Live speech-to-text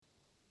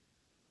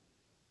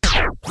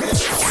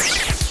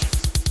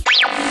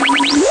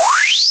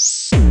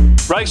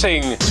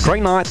Racing.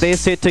 Green light, they're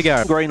set to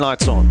go. Green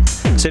light's on.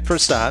 Set for a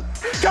start.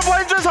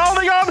 Koblenz is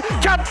holding on.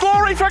 Cut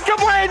glory for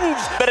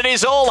Koblenz. But it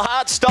is all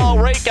heart-style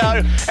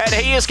Rico, and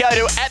he is going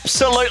to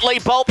absolutely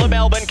bolt the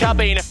Melbourne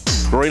Cup in.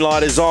 Green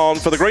light is on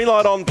for the Green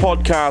Light On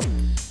podcast.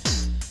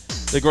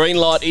 The green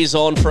light is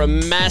on for a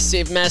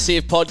massive,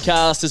 massive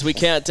podcast as we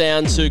count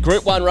down to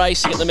Group 1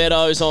 racing at the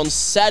Meadows on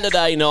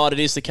Saturday night. It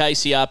is the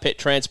KCR Pet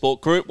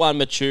Transport Group 1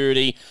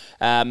 Maturity.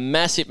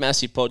 Massive,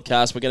 massive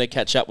podcast. We're going to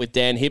catch up with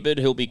Dan Hibberd,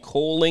 who'll be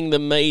calling the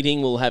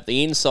meeting. We'll have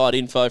the inside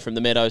info from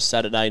the Meadows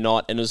Saturday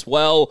night. And as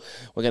well,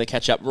 we're going to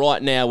catch up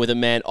right now with a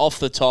man off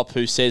the top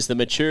who says the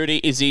Maturity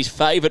is his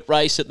favourite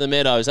race at the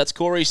Meadows. That's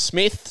Corey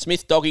Smith.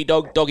 Smith Doggy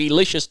Dog,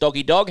 Doggy-licious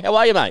Doggy Dog. How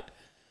are you, mate?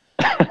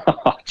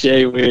 Oh,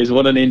 gee whiz,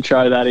 what an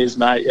intro that is,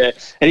 mate. Yeah,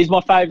 it is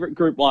my favourite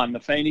Group 1. The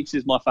Phoenix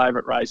is my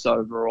favourite race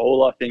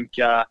overall. I think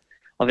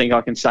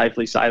I can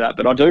safely say that.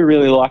 But I do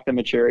really like the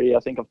Maturity. I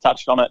think I've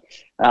touched on it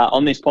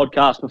on this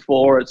podcast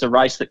before. It's a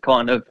race that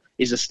kind of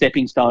is a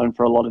stepping stone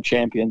for a lot of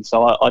champions.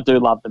 So I do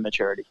love the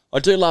Maturity. I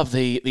do love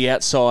the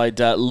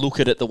outside look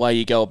at it, the way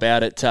you go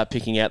about it,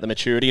 picking out the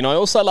Maturity. And I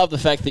also love the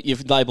fact that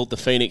you've labelled the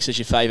Phoenix as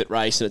your favourite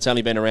race and it's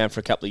only been around for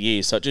a couple of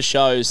years. So it just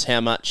shows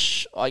how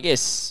much, I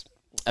guess,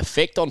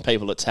 effect on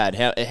people it's had,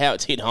 how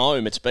it's hit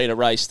home. It's been a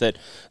race that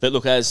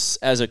look, as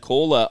a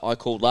caller, I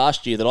called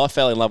last year that I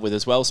fell in love with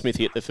as well,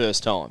 Smithy, at the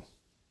first time.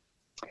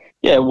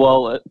 Yeah,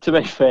 well, to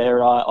be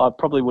fair, I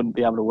probably wouldn't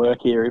be able to work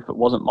here if it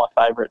wasn't my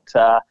favourite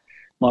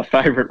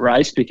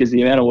race, because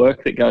the amount of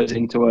work that goes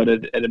into it,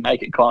 it'd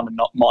make it kind of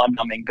not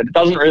mind-numbing. But it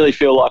doesn't really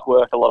feel like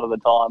work a lot of the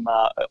time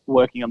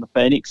working on the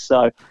Phoenix.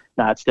 So,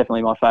 no, it's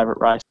definitely my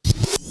favourite race.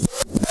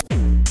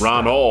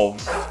 Run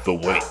of the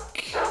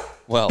week.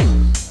 Well,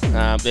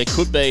 there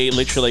could be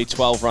literally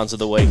 12 runs of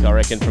the week, I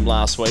reckon, from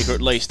last week, or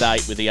at least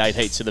 8 with the 8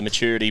 heats of the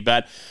Maturity.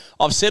 But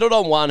I've settled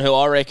on one who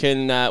I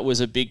reckon was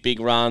a big, big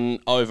run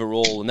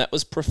overall, and that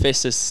was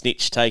Professor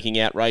Snitch taking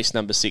out race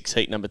number 6,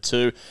 heat number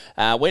 2.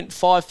 Went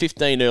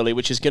 5.15 early,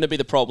 which is going to be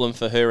the problem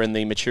for her in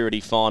the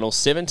Maturity final.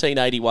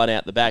 17.81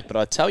 out the back, but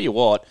I tell you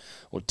what,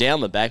 or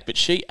down the back, but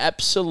she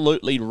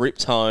absolutely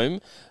ripped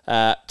home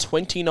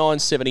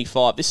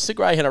 29.75. This is a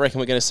greyhound I reckon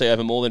we're going to see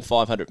over more than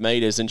 500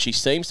 metres, and she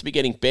seems to be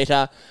getting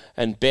better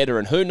and better.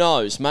 And who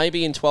knows,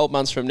 maybe in 12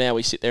 months from now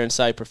we sit there and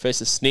say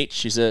Professor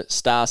Snitch is a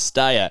star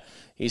stayer.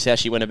 Here's how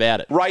she went about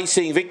it.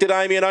 Racing, Victor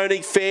Damien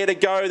only fair to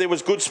go. There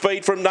was good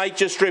speed from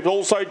Nature Strip,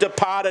 also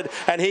departed.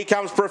 And here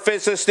comes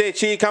Professor Snitch.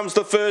 Here comes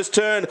the first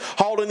turn.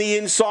 Holding the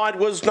inside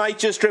was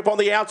Nature Strip. On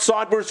the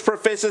outside was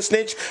Professor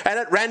Snitch, and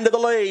it ran to the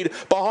lead.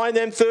 Behind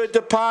them, third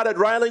departed.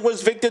 Railing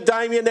was Victor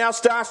Damien, now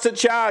starts to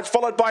charge,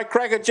 followed by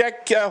Cracker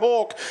Jack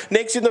Hawk.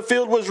 Next in the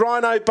field was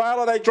Rhino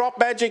Baylor. They dropped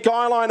Magic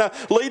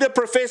Eyeliner. Leader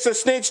Professor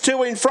Snitch,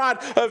 2 in front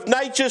of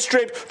Nature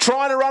Strip.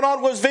 Trying to run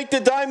on was Victor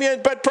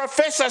Damien, but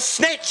Professor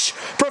Snitch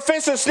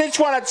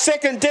won at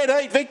second dead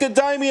heat. Victor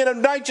Damien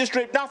and Nature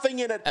Strip, nothing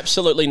in it.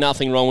 Absolutely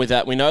nothing wrong with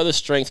that. We know the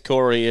strength,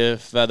 Corey,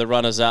 of the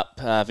runners-up,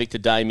 Victor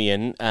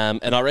Damien,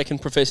 and I reckon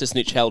Professor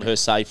Snitch held her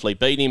safely.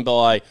 Beat him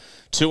by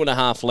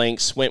 2.5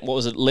 lengths, went,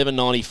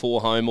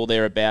 11.94 home or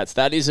thereabouts.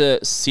 That is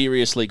a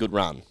seriously good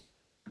run.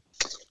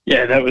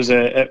 Yeah, it was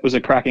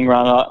a cracking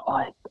run.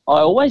 I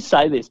always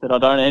say this, that I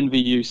don't envy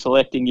you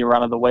selecting your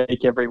run of the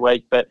week every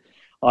week, but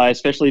I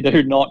especially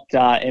do not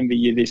envy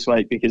you this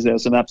week, because there were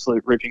some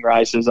absolute ripping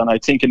races. I know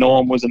Tinker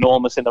Norm was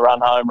enormous in the run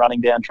home,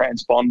 running down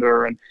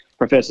Transponder, and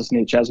Professor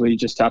Snitch, as we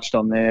just touched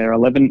on there, it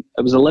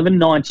was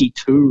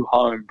 11.92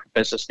 home,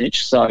 Professor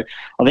Snitch. So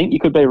I think you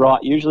could be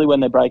right. Usually when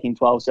they're breaking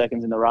 12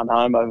 seconds in the run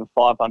home over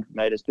 500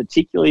 metres,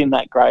 particularly in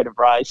that grade of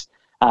race,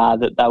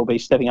 that they'll be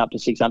stepping up to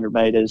 600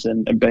 metres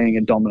and being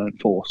a dominant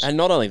force. And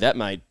not only that,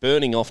 mate,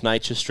 burning off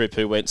Nature Strip,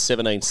 who went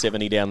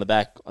 17.70 down the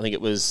back, I think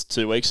it was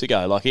 2 weeks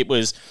ago. Like, it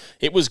was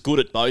good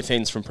at both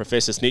ends from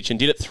Professor Snitch, and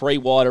did it 3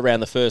 wide around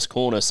the first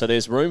corner, so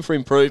there's room for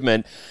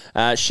improvement.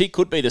 She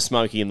could be the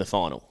smoky in the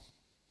final.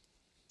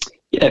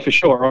 Yeah, for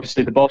sure.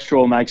 Obviously, the boss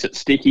draw makes it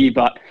sticky,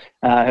 but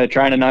her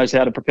trainer knows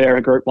how to prepare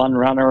a Group 1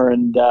 runner,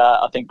 and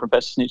I think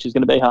Professor Snitch is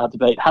going to be hard to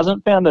beat.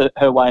 Hasn't found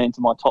her way into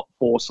my top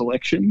 4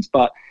 selections,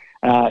 but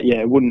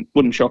it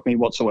wouldn't shock me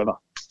whatsoever.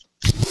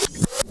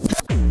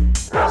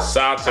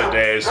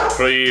 Saturday's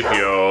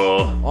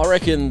preview. I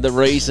reckon the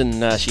reason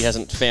she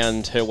hasn't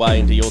found her way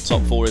into your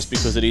top 4 is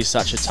because it is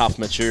such a tough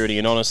Maturity,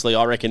 and honestly,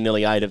 I reckon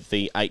nearly 8 of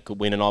the 8 could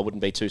win, and I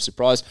wouldn't be too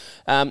surprised.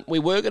 We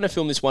were going to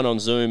film this one on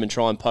Zoom and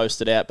try and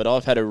post it out, but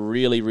I've had a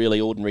really,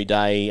 really ordinary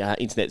day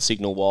internet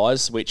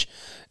signal-wise, which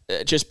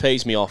just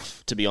pees me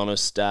off, to be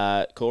honest,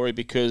 Corey,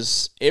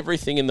 because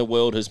everything in the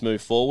world has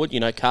moved forward.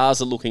 You know,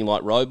 cars are looking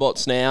like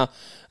robots now.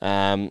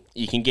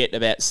 You can get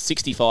about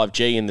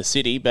 65G in the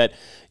city, but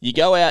you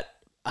go out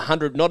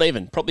 100, not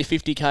even, probably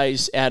 50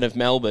 Ks out of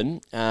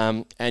Melbourne,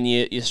 and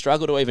you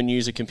struggle to even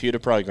use a computer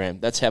program.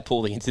 That's how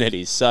poor the internet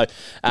is. So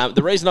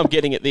the reason I'm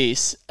getting at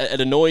this, it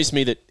annoys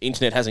me that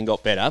internet hasn't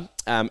got better,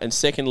 and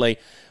secondly,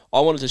 I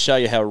wanted to show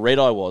you how red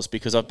I was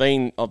because I've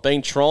been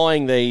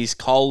trying these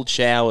cold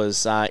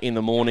showers in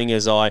the morning.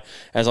 As I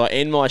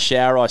end my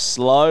shower, I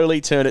slowly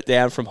turn it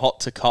down from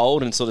hot to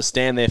cold and sort of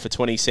stand there for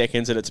 20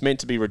 seconds, and it's meant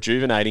to be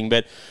rejuvenating,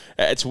 but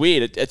it's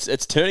weird.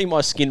 It's turning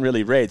my skin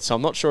really red, so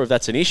I'm not sure if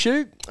that's an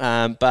issue,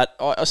 but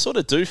I sort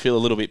of do feel a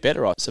little bit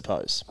better, I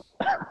suppose.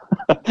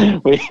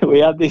 we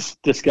had this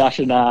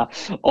discussion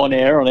on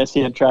air on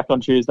SEN Track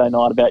on Tuesday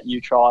night about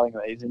you trialling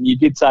these, and you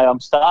did say,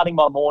 I'm starting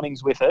my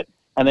mornings with it,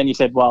 and then you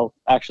said, well,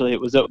 actually, it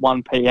was at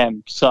 1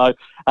 p.m. So,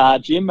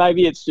 Jim,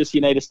 maybe it's just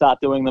you need to start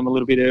doing them a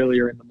little bit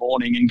earlier in the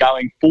morning and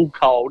going full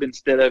cold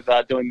instead of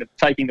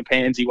taking the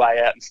pansy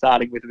way out and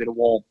starting with a bit of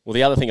warm. Well,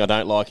 the other thing I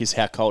don't like is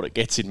how cold it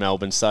gets in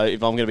Melbourne. So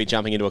if I'm going to be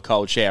jumping into a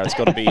cold shower, it's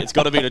got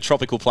to be in a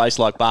tropical place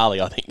like Bali,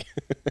 I think.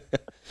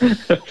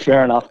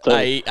 Fair enough, too.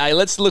 Hey,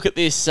 let's look at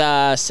this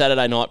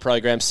Saturday night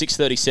program.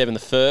 6:37 the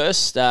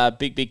first.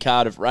 Big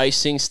card of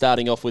racing,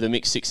 starting off with a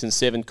mix 6 and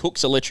 7.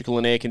 Cook's Electrical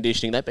and Air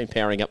Conditioning. They've been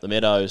powering up the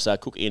Meadows.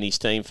 Cook and his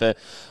team for,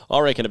 I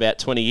reckon, about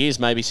 20 years,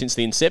 maybe since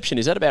the inception.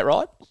 Is that about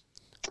right?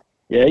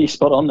 Yeah, you're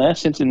spot on there.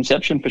 Since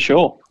inception, for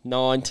sure.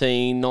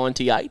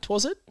 1998,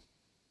 was it?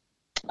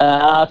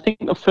 I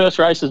think the first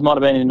races might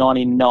have been in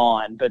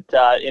 99,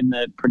 but in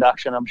the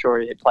production, I'm sure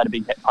he played a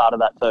big part of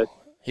that too.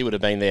 He would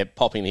have been there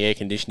popping the air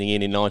conditioning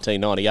in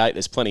 1998.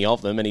 There's plenty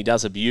of them, and he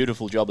does a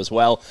beautiful job as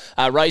well.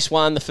 Race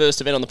 1, the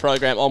first event on the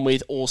program, on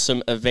with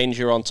Awesome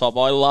Avenger on top.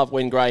 I love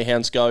when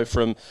greyhounds go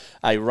from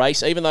a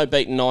race, even though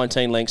beaten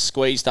 19 lengths,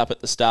 squeezed up at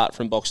the start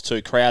from box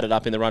 2, crowded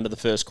up in the run to the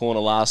first corner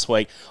last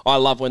week. I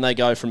love when they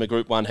go from a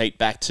Group 1 heat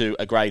back to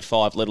a Grade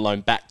 5, let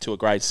alone back to a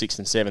Grade 6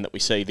 and 7 that we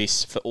see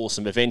this for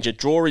Awesome Avenger.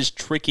 Draw is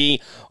tricky.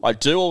 I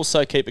do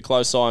also keep a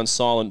close eye on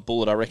Silent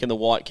Bullet. I reckon the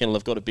White Kennel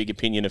have got a big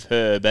opinion of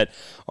her, but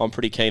I'm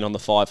pretty keen on the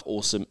 5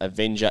 Awesome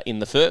Avenger in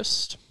the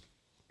first.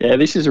 Yeah,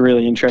 this is a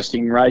really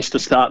interesting race to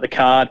start the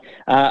card.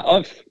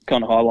 I've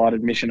kind of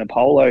highlighted Mission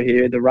Apollo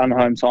here. The run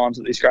home times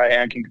that this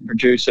greyhound can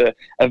produce are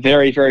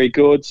very, very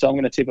good, so I'm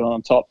going to tip it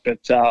on top.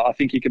 But I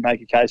think you could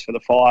make a case for the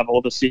 5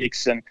 or the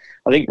 6, and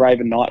I think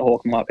Raven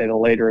Nighthawk might be the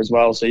leader as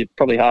well, so you're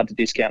probably hard to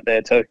discount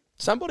there too.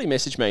 Somebody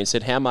messaged me and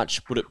said, how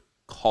much would it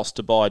cost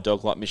to buy a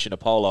dog like Mission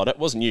Apollo? That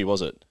wasn't you,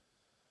 was it?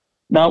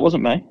 No, it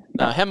wasn't me.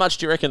 No. How much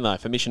do you reckon, though,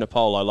 for Mission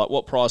Apollo? Like,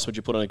 what price would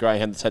you put on a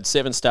greyhound that's had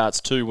 7 starts,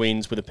 2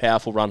 wins, with a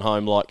powerful run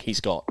home like he's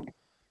got?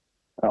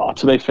 Oh,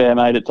 to be fair,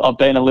 mate, I've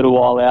been a little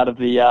while out of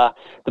the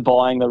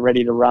buying the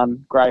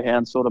ready-to-run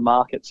greyhound sort of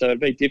market, so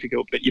it'd be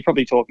difficult, but you're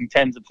probably talking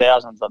tens of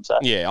thousands, I'd say.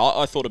 Yeah,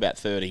 I thought about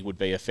 30 would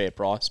be a fair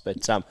price, but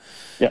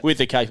with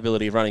the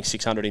capability of running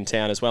 600 in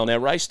town as well. Now,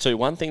 race 2,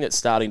 one thing that's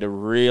starting to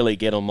really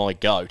get on my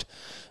goat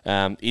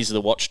is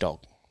the Watchdog.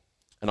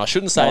 And I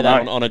shouldn't say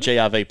that on a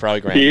GRV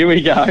program. Here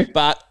we go.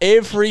 But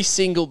every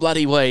single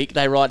bloody week,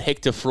 they write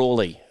Hector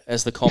Frawley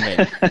as the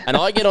comment. And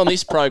I get on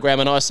this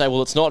program and I say,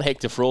 well, it's not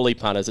Hector Frawley,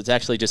 punters. It's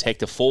actually just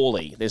Hector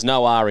Fawley. There's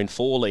no R in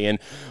Fawley. And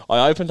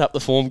I opened up the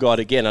form guide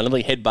again. I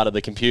nearly headbutted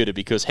the computer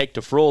because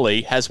Hector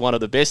Frawley has one of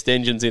the best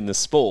engines in the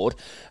sport.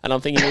 And I'm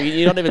thinking, well,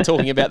 you're not even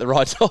talking about the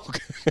right dog.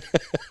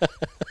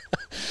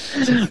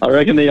 I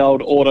reckon the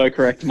old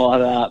autocorrect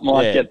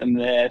might get them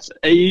there. So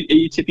are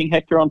you tipping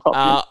Hector on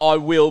top? I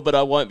will, but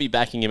I won't be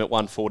backing him at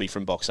 140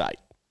 from box 8.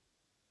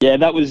 Yeah,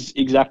 that was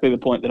exactly the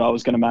point that I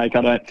was going to make.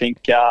 I don't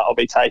think I'll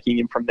be taking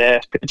him from there,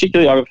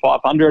 particularly over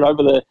 500.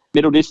 Over the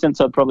middle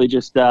distance, I'd probably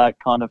just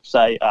kind of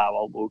say,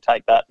 well, we'll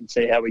take that and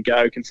see how we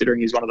go,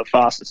 considering he's one of the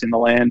fastest in the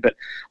land. But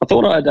I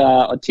thought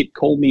I'd tip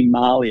Call Me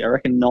Marley. I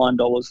reckon $9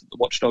 that the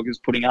Watchdog is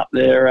putting up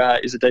there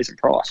is a decent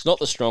price. It's not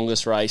the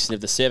strongest race, and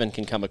if the 7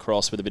 can come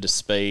across with a bit of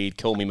speed,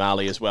 Call Me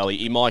Marley as well,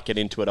 he might get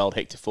into it, old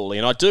Hector Fawley.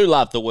 And I do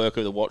love the work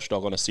of the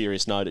Watchdog on a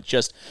serious note. It's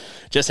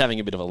just having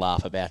a bit of a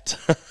laugh about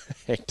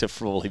Hector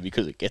Frawley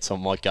because it gets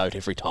on my goat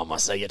every time I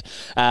see it.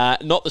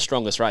 Not the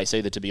strongest race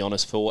either, to be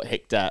honest, for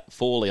Hector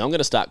Fawley. I'm going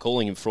to start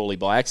calling him Frawley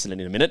by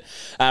accident in a minute.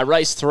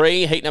 Race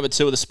 3, heat number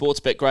 2 of the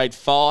Sportsbet Grade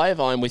 5.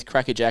 I'm with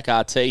Crackerjack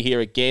RT here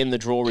again. The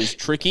draw is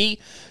tricky.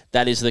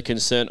 That is the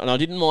concern. And I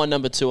didn't mind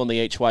number 2 on the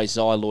each way,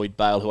 Xyloid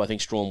Bale, who I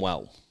think's drawn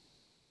well.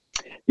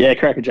 Yeah,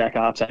 Crackerjack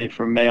RT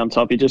from me on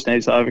top. He just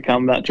needs to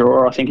overcome that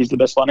draw. I think he's the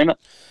best one in it.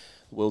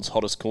 World's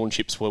hottest corn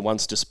chips were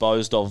once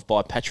disposed of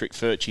by Patrick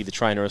Furchie, the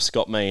trainer of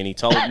Scott Mee, and he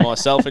told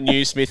myself and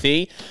you,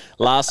 Smithy,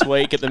 last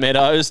week at the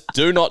Meadows,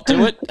 do not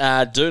do it.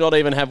 Do not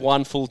even have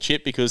one full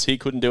chip because he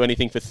couldn't do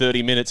anything for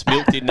 30 minutes.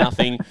 Milk did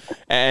nothing,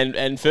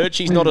 and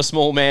Furchie's not a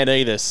small man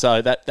either,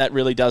 so that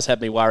really does have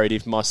me worried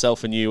if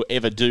myself and you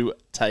ever do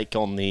take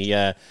on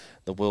the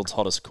world's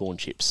hottest corn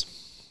chips.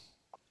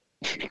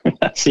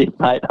 That's it,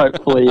 mate.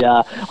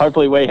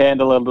 Hopefully we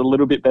handle it a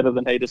little bit better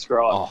than he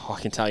described. Oh, I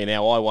can tell you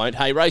now, I won't.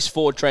 Hey, race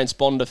 4,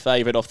 Transponder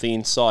favourite off the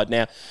inside.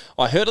 Now,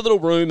 I heard a little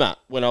rumour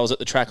when I was at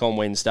the track on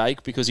Wednesday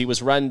because he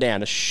was run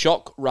down, a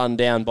shock run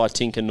down by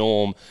Tinker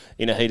Norm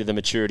in a heat of the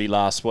Maturity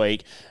last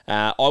week.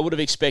 I would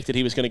have expected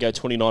he was going to go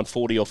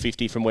 29.40 or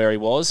 50 from where he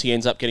was. He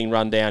ends up getting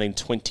run down in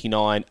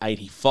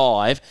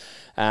 29.85.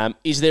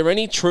 Is there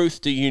any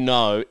truth, do you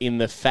know, in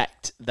the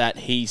fact that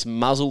his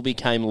muzzle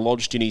became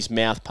lodged in his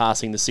mouth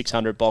passing the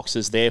 600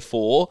 boxes,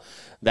 therefore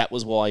that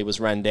was why he was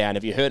run down?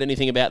 Have you heard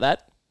anything about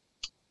that?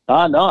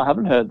 No, I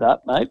haven't heard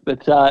that, mate,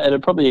 but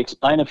it'd probably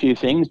explain a few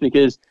things,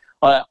 because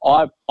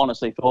I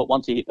honestly thought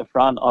once he hit the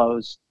front, I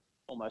was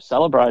almost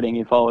celebrating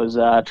if I was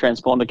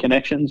Transponder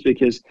Connections,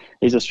 because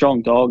he's a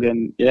strong dog,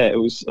 and it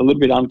was a little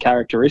bit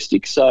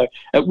uncharacteristic, so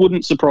it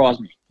wouldn't surprise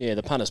me. Yeah,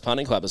 the Punters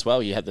Punting Club as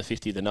well. You had the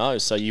 50 the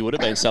nose, so you would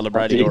have been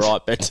celebrating all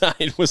right, but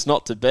it was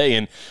not to be.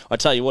 And I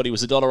tell you what, he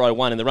was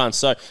 $1.01 in the run.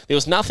 So there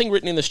was nothing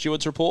written in the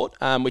stewards report,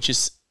 which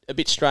is a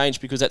bit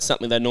strange because that's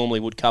something they normally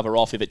would cover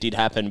off if it did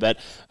happen. But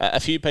a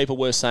few people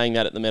were saying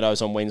that at the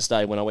Meadows on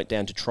Wednesday when I went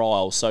down to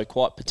trial. So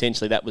quite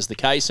potentially that was the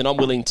case. And I'm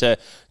willing to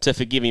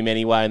forgive him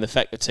anyway. And the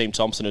fact that Team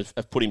Thompson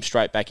have put him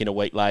straight back in a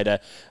week later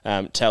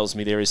tells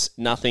me there is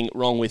nothing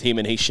wrong with him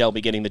and he shall be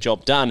getting the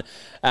job done.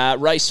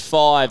 Race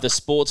 5, the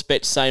Sports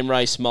Bet same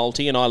race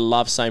multi. And I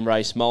love same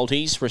race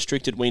multis.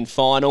 Restricted win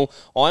final.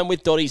 I'm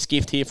with Dotty's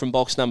Gift here from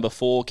box number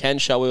 4. Can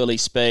show early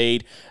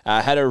speed.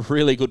 Had a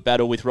really good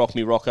battle with Rock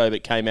Me Rocco,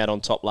 but came out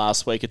on top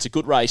last week. It's a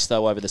good race,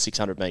 though, over the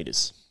 600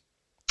 metres.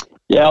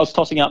 Yeah, I was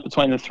tossing up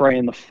between the 3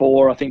 and the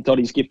 4. I think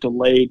Dotty's Gift will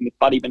lead, and if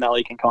Buddy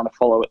Benelli can kind of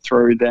follow it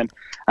through, then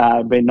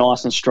be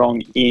nice and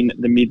strong in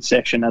the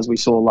midsection, as we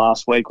saw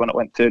last week when it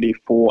went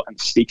 34 and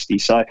 60.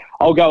 So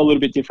I'll go a little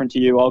bit different to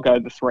you. I'll go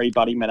the 3,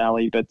 Buddy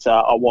Benelli, but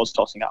I was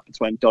tossing up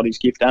between Dotty's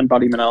Gift and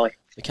Buddy Benelli.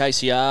 The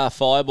KCR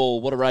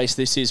Fireball, what a race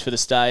this is for the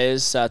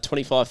stayers.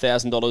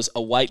 $25,000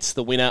 awaits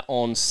the winner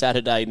on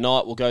Saturday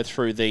night. We'll go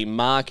through the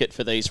market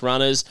for these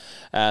runners,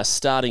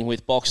 starting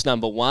with box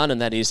number 1,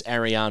 and that is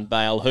Ariane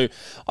Bale, who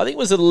I think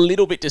was a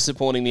little bit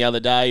disappointing the other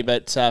day,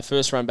 but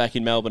first run back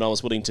in Melbourne I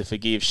was willing to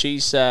forgive.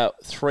 She's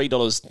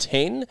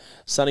 $3.10.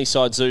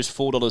 Sunnyside Zeus,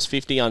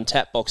 $4.50.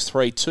 Untapped box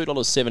 3,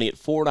 $2.70 at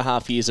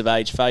 4.5 years of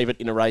age.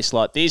 Favourite in a race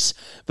like this.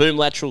 Boom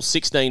Lateral,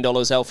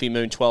 $16. Alfie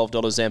Moon, $12.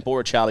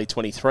 Zambora Charlie,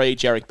 $23.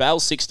 Jarek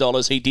Bale,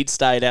 $6. He did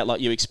stay it out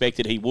like you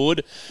expected he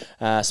would.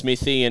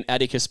 Smithy and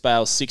Atticus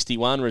Bale,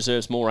 $61.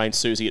 Reserves Maureen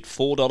Susie at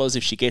 $4.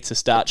 If she gets a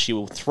start, she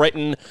will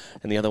threaten.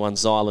 And the other one,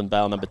 Zylan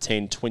Bale, number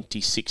 10,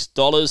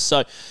 $26.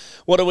 So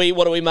what do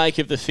we make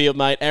of the field,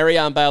 mate?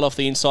 Ariane Bale off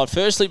the inside.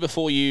 Firstly,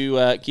 before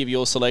you give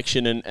your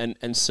selection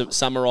and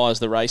summarise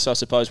the race, I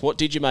suppose, what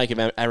did you make of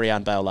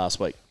Ariane Bale last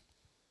week?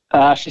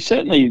 She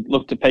certainly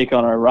looked to peak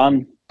on her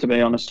run, to be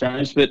honest,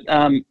 James. But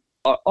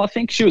I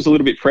think she was a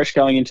little bit fresh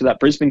going into that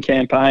Brisbane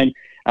campaign.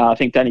 I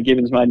think Danny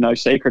Gibbons made no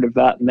secret of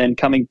that. And then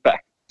coming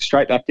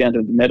straight back down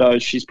to the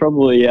Meadows, she's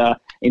probably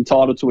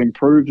entitled to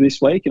improve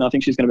this week, and I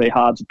think she's going to be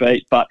hard to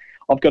beat. But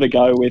I've got to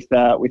go with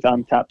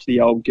Untapped, the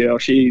old girl.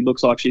 She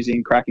looks like she's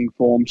in cracking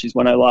form. She's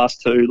won her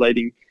last 2,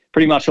 leading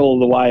pretty much all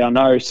the way. I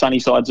know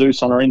Sunnyside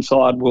Zeus on her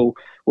inside will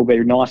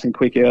be nice and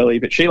quick early,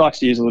 but she likes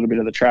to use a little bit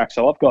of the track.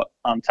 So I've got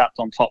Untapped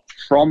on top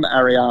from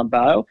Ariane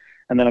Bale,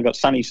 and then I've got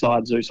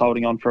Sunnyside Zeus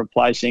holding on for a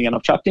placing, and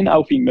I've chucked in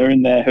Alfie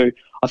Moon there, who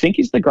I think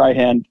is the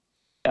greyhound,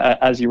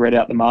 as you read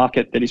out the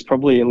market, that is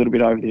probably a little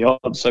bit over the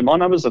odds. So my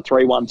numbers are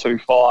 3, 1, 2,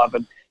 5,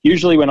 and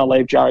usually when I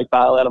leave Jarek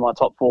Bale out of my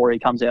top 4, he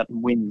comes out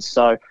and wins.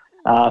 So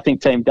I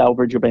think Team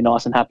Delbridge will be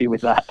nice and happy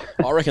with that.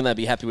 I reckon they'd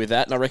be happy with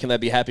that, and I reckon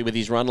they'd be happy with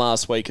his run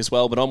last week as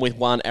well. But I'm with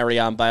 1,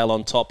 Ariane Bale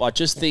on top. I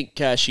just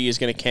think she is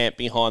going to camp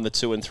behind the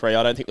 2 and 3.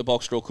 I don't think the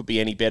box draw could be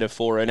any better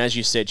for her. And as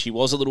you said, she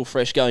was a little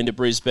fresh going to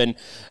Brisbane.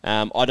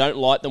 I don't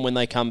like them when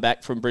they come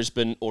back from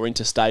Brisbane or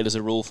interstate as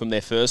a rule from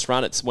their first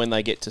run. It's when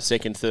they get to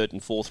second, third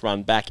and fourth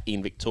run back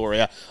in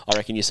Victoria. I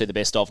reckon you see the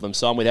best of them.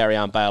 So I'm with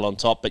Ariane Bale on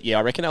top. But yeah,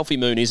 I reckon Alfie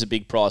Moon is a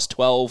big price,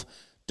 $12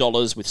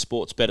 with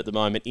Sportsbet at the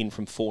moment, in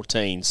from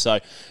 14. So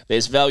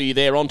there's value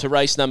there. On to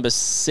race number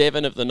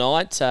 7 of the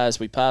night as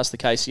we pass the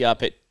KCR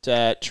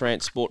Pet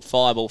Transport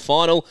Fireball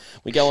final.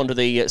 We go on to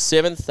the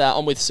 7th.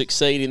 On with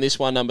Succeed in this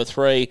one, number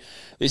 3.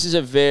 This is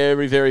a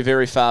very, very,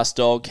 very fast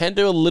dog. Can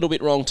do a little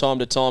bit wrong time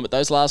to time, but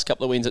those last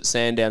couple of wins at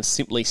Sandown,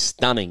 simply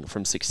stunning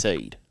from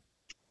Succeed.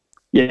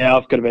 Yeah,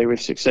 I've got to be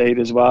with Succeed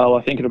as well.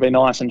 I think it'll be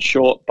nice and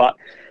short, but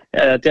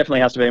definitely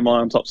has to be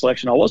my on-top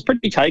selection. I was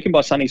pretty taken by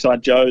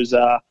Sunnyside Joe's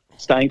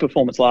staying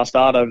performance last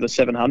start over the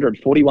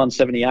 700,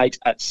 41.78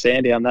 at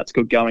Sandown. That's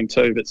good going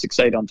too, but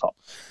Succeed on top.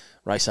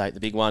 Race 8, the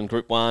big one,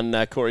 Group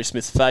 1, Corey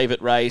Smith's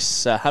favourite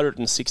race,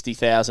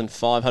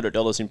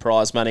 $160,500 in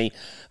prize money,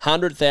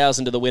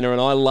 $100,000 to the winner,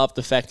 and I love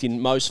the fact in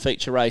most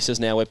feature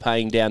races now we're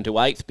paying down to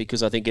 8th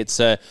because I think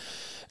it's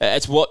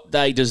what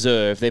they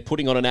deserve. They're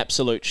putting on an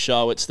absolute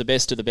show. It's the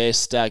best of the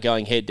best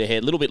going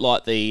head-to-head. A little bit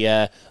like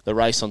the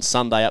race on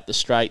Sunday up the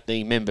straight,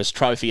 the Members'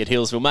 Trophy at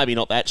Hillsville. Maybe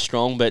not that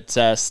strong, but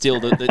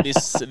still,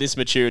 this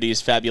maturity is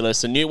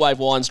fabulous. And New Wave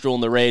Wine's drawn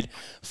the red.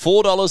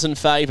 $4 and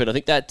favoured. I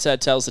think that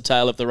tells the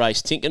tale of the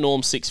race. Tinker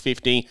Norm,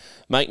 $6.50.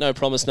 Make No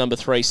Promise, number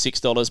 3,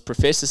 $6.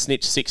 Professor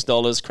Snitch,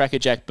 $6.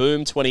 Crackerjack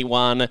Boom,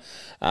 $21.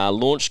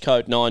 Launch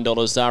Coat, $9.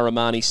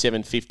 Zaramani,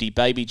 $7.50.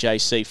 Baby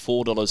JC,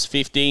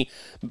 $4.50.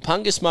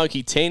 Punga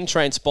Smoky, $10.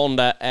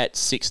 Transponder at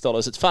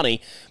 $6. It's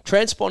funny,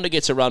 Transponder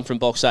gets a run from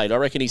box 8. I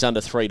reckon he's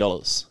under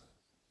 $3.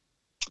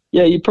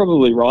 Yeah, you're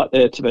probably right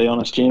there, to be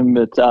honest, Jim.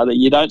 But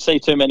you don't see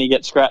too many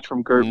get scratched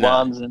from Group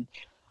 1s. And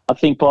I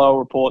think by all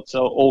reports,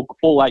 all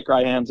 8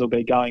 greyhounds will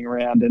be going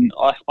around. And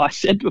I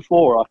said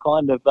before, I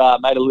kind of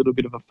made a little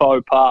bit of a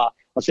faux pas.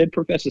 I said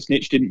Professor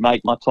Snitch didn't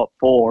make my top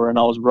 4, and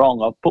I was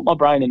wrong. I've put my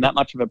brain in that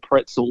much of a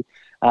pretzel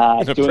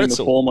doing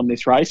the form on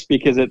this race,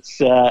 because it's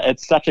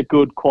such a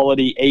good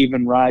quality,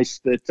 even race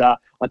that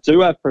I do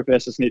have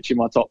Professor Snitch in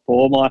my top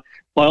 4. My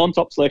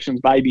on-top selection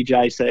is Baby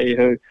JC,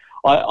 who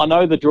I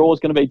know the draw is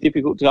going to be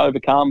difficult to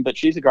overcome, but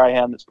she's a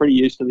greyhound that's pretty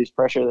used to this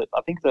pressure.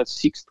 I think the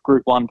 6th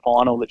Group 1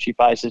 final that she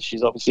faces,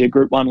 she's obviously a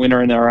Group 1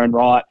 winner in her own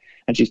right,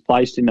 and she's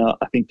placed in, I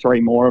think,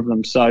 3 more of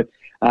them. So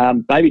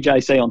Baby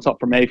JC on top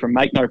for me from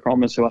Make No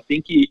Promise, who I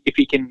think if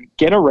he can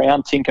get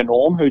around Tinker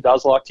Norm, who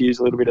does like to use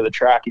a little bit of the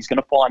track, he's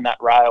going to find that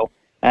rail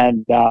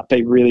and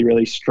be really,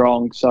 really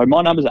strong. So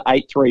my numbers are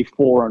 8, 3,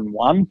 4 and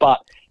 1,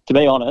 but to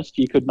be honest,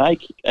 you could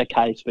make a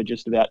case for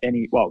just about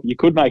you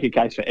could make a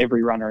case for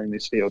every runner in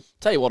this field.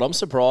 Tell you what, I'm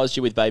surprised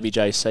you with Baby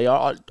JC.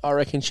 I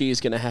reckon she is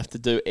going to have to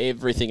do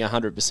everything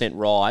 100%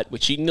 right,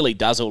 which she nearly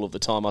does all of the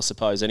time, I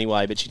suppose,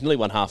 anyway, but she's nearly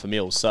won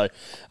 $500,000. So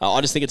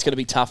I just think it's going to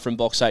be tough from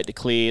box 8 to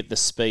clear the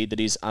speed that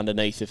is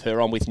underneath of her.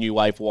 I'm with New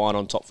Wave Wine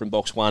on top from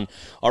box 1.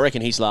 I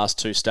reckon his last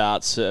 2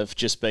 starts have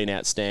just been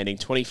outstanding.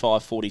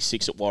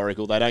 25.46 at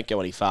Warragul. They don't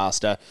go any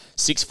faster.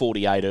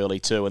 6.48 early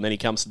too, and then he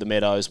comes to the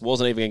Meadows.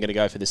 Wasn't even going to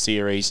go for the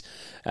series.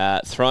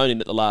 Thrown in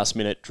at the last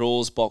minute,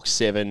 draws box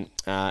 7,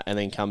 and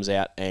then comes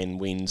out and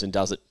wins and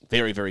does it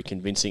very, very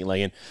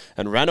convincingly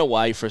and ran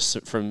away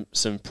from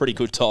some pretty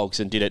good dogs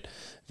and did it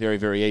very,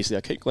 very easily.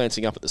 I keep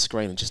glancing up at the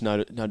screen and just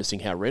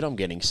noticing how red I'm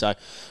getting. So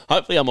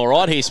hopefully I'm all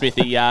right here,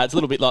 Smithy. It's a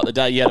little bit like the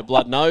day you had a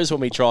blood nose when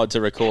we tried to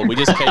record. We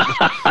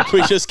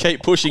just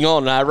keep pushing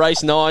on.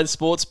 Race 9,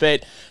 sports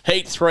bet,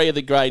 heat 3 of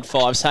the grade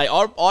 5s. Hey,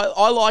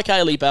 I like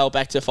Ailey Bell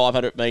back to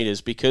 500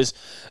 metres because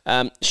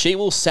she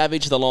will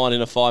savage the line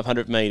in a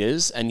 500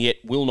 metres and yet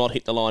will not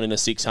hit the line in a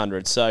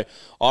 600. So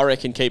I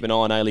reckon keep an eye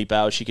on Ailey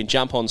Bell. She can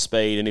jump on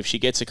speed, and if she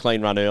gets a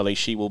clean run early,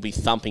 she will be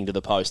thumping to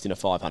the post in a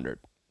 500.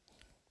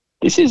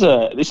 This is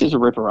a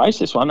ripper race,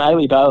 this one.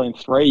 Ailey Bale in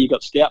 3. You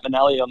got Stout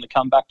Manelli on the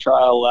comeback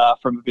trail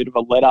from a bit of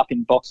a let-up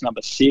in box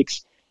number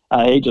 6.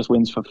 He just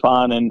wins for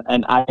fun.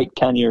 And 8,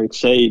 Can You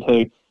Exceed,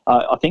 who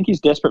I think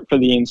he's desperate for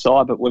the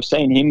inside, but we've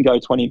seen him go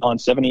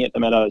 29.70 at the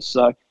Meadows.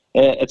 So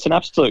it's an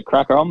absolute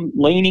cracker. I'm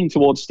leaning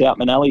towards Stout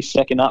Manelli,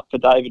 second up for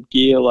David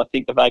Gill. I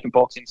think the vacant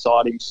box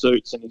inside him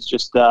suits, and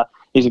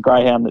he's a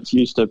greyhound that's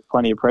used to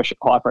plenty of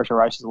high-pressure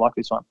races like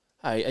this one.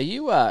 Hey,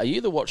 are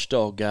you the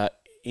watchdog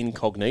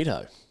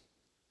incognito?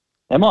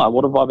 Am I?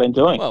 What have I been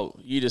doing? Well,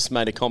 you just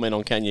made a comment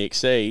on Can You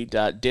Exceed.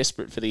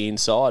 Desperate for the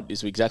inside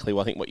is exactly,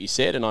 I think, what you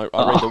said. And I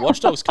read the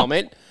Watchdogs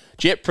comment.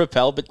 Jet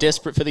propelled, but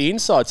desperate for the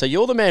inside. So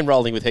you're the man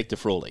rolling with Hector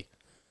Frawley.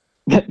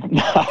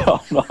 No,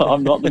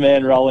 I'm not the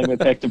man rolling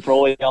with Hector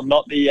Frawley. I'm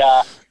not the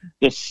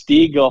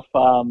Stig off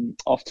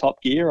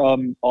Top Gear.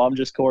 I'm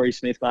just Corey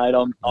Smith, mate.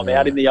 I'm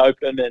out in the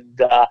open,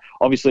 and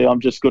obviously I'm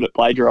just good at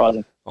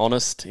plagiarising.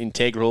 Honest,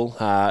 integral.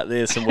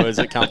 There's some words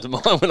that come to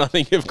mind when I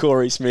think of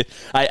Corey Smith.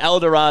 Hey,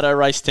 Eldorado,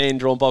 race 10,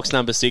 drawn box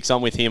number 6.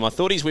 I'm with him. I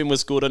thought his win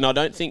was good, and I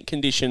don't think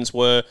conditions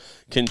were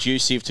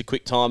conducive to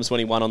quick times when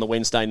he won on the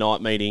Wednesday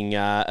night meeting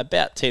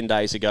about 10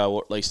 days ago,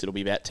 or at least it'll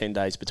be about 10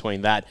 days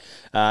between that.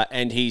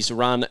 And he's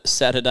run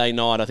Saturday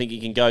night. I think he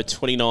can go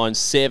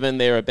 29.7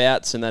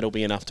 thereabouts, and that'll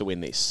be enough to win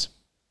this.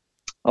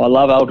 I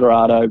love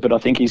Eldorado, but I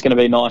think he's going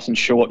to be nice and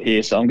short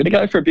here. So I'm going to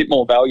go for a bit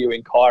more value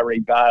in Kyrie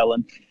Bale.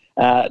 And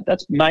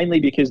that's mainly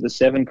because the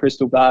 7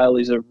 Crystal Bale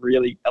is she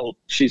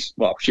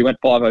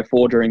went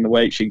 5.04 during the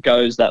week. She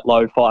goes that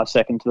low 5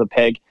 second to the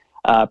peg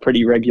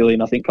pretty regularly.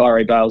 And I think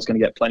Kyrie Bale's going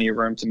to get plenty of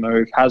room to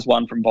move. Has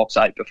won from box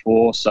 8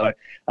 before. So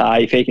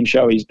if he can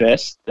show his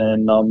best,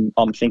 then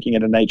I'm thinking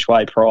at an each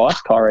way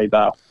price, Kyrie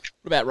Bale.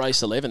 What about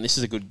race 11? This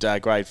is a good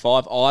grade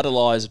 5.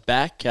 Idolise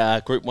back,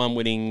 Group 1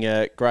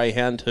 winning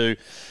greyhound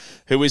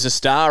who is a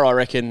star, I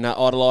reckon.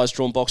 Idolise,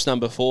 drawn box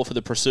number 4 for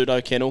the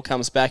Prosciutto Kennel,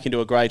 comes back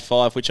into a grade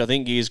 5, which I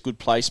think is good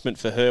placement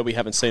for her. We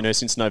haven't seen her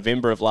since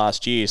November of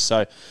last year,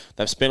 so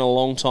they've spent a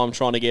long time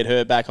trying to get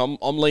her back. I'm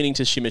leaning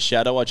to Shimmer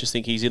Shadow. I just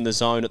think he's in the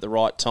zone at the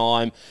right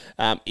time.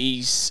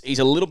 He's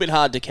a little bit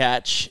hard to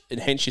catch, and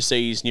hence you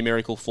see his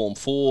numerical form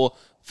 4,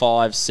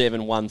 5,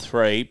 7, 1,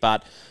 3,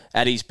 but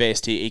at his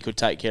best, he could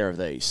take care of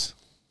these.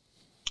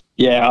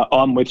 Yeah,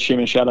 I'm with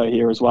Shimmer Shadow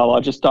here as well. I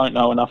just don't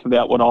know enough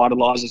about what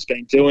Idolise has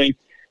been doing.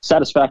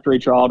 Satisfactory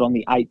trialled on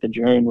the 8th of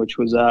June, which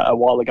was a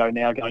while ago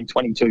now, going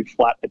 22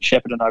 flat at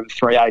Shepparton over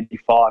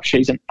 385.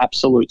 She's an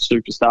absolute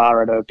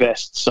superstar at her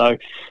best. So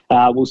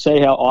we'll see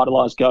how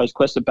Idolise goes.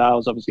 Quest of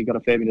Bale's obviously got a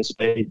fair bit of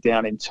speed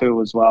down in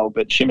 2 as well,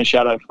 but Shimmer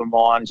Shadow for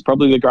mine is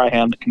probably the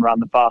greyhound that can run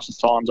the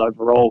fastest times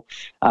overall.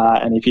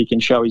 And if he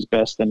can show his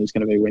best, then he's going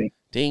to be winning.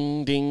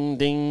 Ding, ding,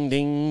 ding,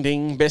 ding,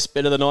 ding. Best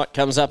bet of the night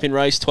comes up in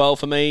race 12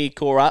 for me,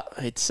 Cora.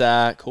 It's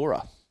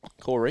Cora.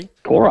 Corey.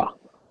 Cora.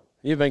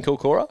 You've been called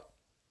Cora?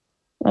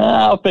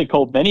 I've been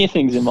called many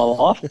things in my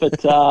life,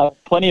 but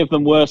plenty of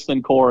them worse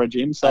than Cora,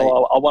 Jim,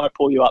 so I won't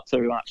pull you up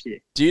too much here.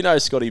 Do you know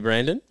Scotty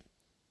Brandon?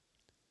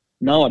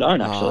 No, I don't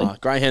actually.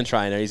 Greyhound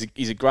trainer.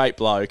 He's a great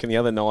bloke. And the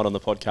other night on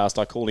the podcast,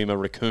 I called him a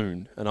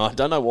raccoon, and I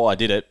don't know why I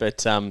did it,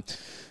 but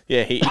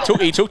yeah, he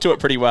took to it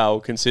pretty well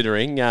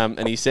considering.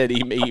 And he said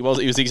he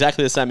was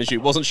exactly the same as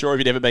you. Wasn't sure if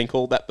he'd ever been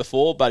called that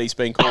before, but he's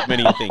been called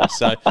many things.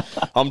 So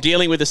I'm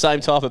dealing with the same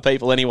type of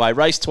people anyway.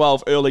 Race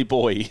 12, Early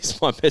Boy is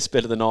my best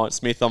bet of the night,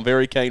 Smith. I'm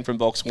very keen from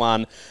box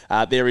 1.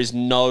 There is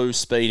no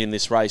speed in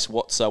this race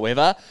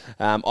whatsoever.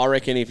 I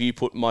reckon if you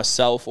put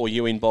myself or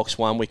you in box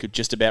 1, we could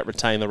just about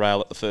retain the rail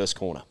at the first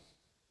corner.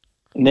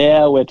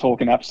 Now we're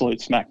talking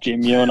absolute smack,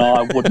 Jim. You and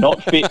I would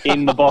not fit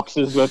in the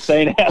boxes. We've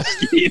seen how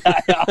skinny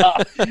they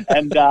are,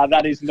 and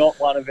that is not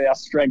one of our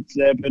strengths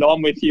there. But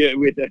I'm with you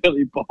with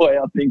Early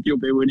Boy. I think you'll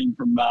be winning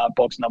from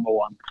box number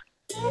 1.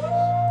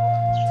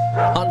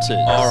 Punters.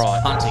 All right.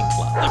 Punting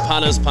Club. The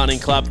Punters Punting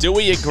Club. Do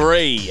we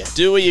agree?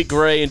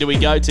 And do we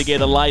go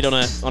together late on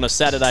a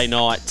Saturday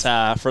night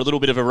for a little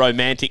bit of a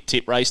romantic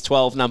tip race?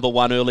 12, number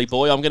 1, Early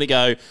Boy. I'm going to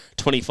go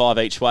 25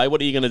 each way. What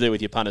are you going to do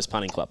with your Punters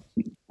Punting Club?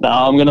 No,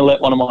 I'm going to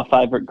let one of my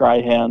favourite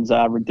greyhounds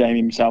redeem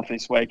himself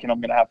this week, and I'm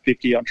going to have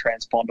 50 on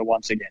Transponder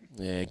once again.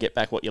 Yeah, get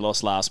back what you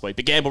lost last week.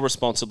 But gamble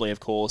responsibly, of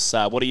course.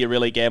 What are you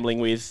really gambling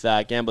with?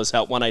 Gamblers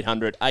Help,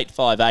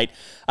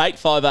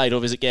 1-800-858-858, or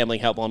visit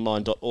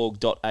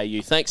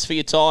gamblinghelponline.org.au. Thanks for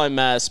your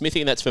time,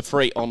 Smithy, and that's for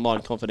free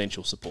online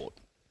confidential support.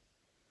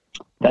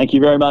 Thank you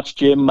very much,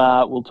 Jim.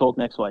 We'll talk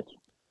next week.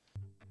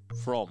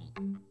 From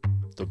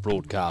the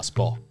broadcast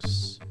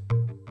box.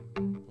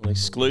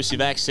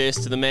 Exclusive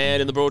access to the man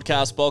in the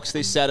broadcast box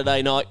this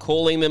Saturday night.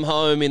 Calling them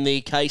home in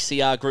the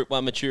KCR Group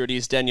 1 Maturity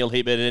is Daniel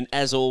Hibberd. And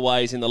as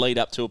always, in the lead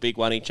up to a big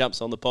one, he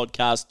jumps on the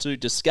podcast to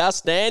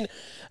discuss. Dan,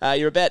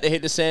 you're about to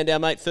head to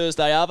Sandown, mate,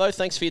 Thursday, Arvo.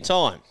 Thanks for your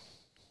time.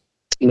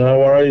 No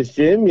worries,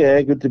 Jim. Yeah,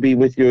 good to be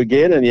with you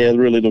again. And, yeah,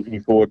 really looking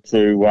forward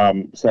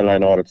to Saturday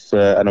night. It's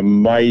an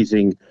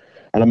amazing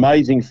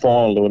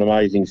final to an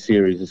amazing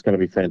series. It's going to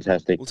be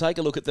fantastic. We'll take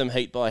a look at them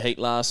heat by heat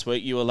last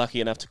week. You were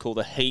lucky enough to call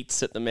the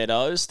heats at the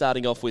Meadows,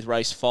 starting off with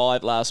race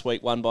 5 last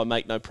week, won by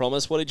Make No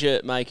Promise. What did you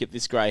make of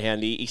this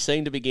greyhound? He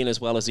seemed to begin as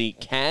well as he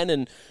can,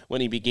 and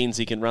when he begins,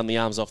 he can run the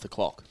arms off the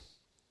clock.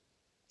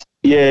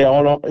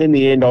 Yeah, in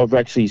the end, I've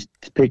actually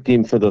picked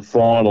him for the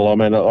final. I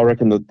mean, I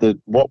reckon that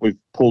what we've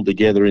pulled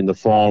together in the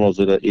finals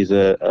is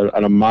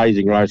an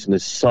amazing race, and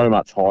there's so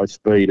much high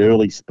speed,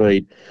 early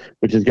speed,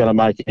 which is going to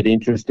make it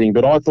interesting.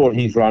 But I thought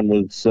his run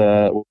was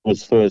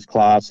first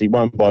class. He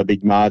won by a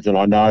big margin,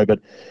 I know, but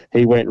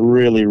he went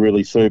really,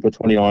 really super,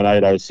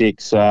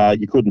 29.806.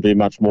 You couldn't do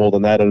much more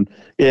than that. And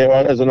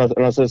yeah, as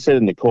I said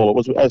in the call, it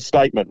was a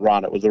statement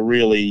run. It was a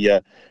really,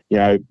 a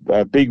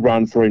big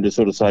run for him to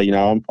sort of say,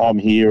 I'm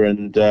here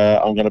and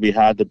I'm going to be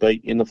hard to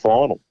beat in the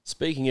final.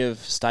 Speaking of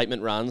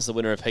statement runs, the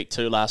winner of Heat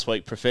 2 last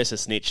week, Professor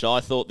Snitch, I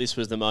thought this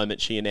was the moment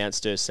she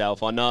announced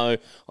herself. I know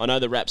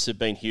the raps have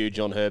been huge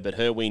on her, but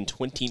her win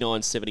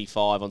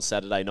 29.75 on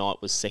Saturday night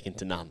was second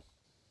to none.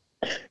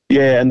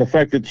 Yeah, and the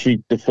fact that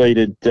she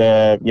defeated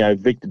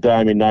Victor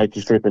Damien, Nature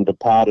Strip and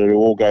Departed, who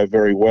all go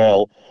very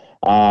well,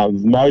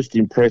 most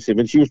impressive.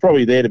 And she was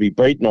probably there to be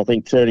beaten, I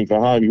think, turning for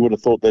home. You would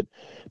have thought that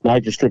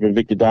Nature Strip and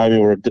Victor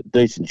Damien were a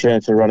decent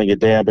chance of running it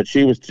down, but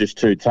she was just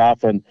too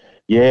tough. And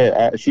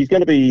yeah, she's going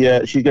to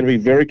be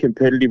very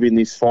competitive in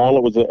this final.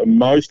 It was a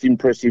most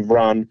impressive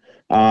run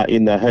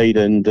in the heat,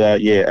 and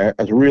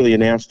has really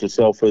announced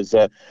herself as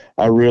a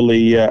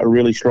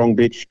really strong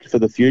bitch for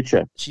the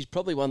future. She's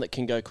probably one that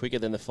can go quicker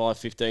than the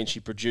 5:15 she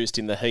produced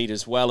in the heat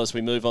as well. As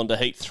we move on to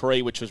Heat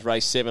 3, which was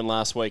race 7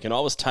 last week, and I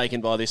was taken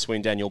by this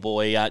win, Daniel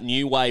Boy.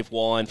 New Wave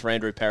Wine for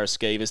Andrew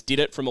Paraskevas. Did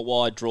it from a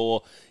wide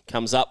draw,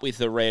 comes up with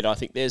the red. I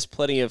think there's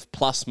plenty of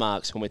plus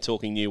marks when we're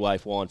talking New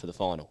Wave Wine for the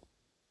final.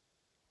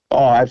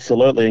 Oh,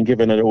 absolutely. And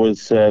given that it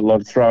was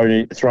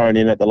thrown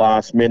in at the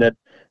last minute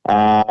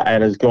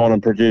and has gone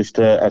and produced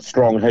a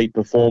strong heat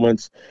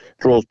performance,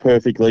 draws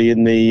perfectly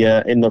in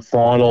the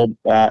final.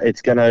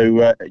 It's going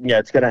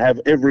to have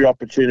every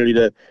opportunity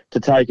to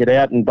take it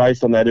out. And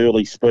based on that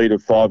early speed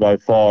of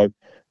 5:05,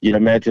 you'd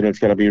imagine it's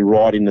going to be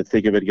right in the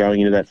thick of it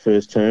going into that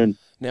first turn.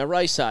 Now,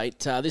 race 8,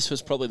 this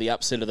was probably the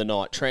upset of the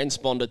night.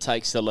 Transponder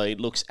takes the lead,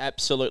 looks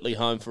absolutely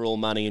home for all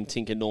money, and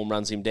Tinker Norm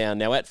runs him down.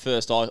 Now, at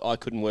first, I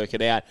couldn't work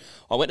it out.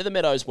 I went to the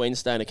Meadows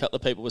Wednesday, and a couple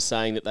of people were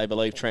saying that they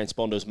believe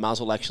Transponder's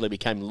muzzle actually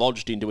became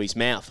lodged into his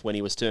mouth when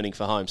he was turning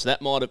for home. So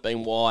that might have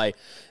been why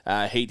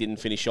he didn't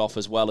finish off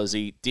as well as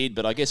he did.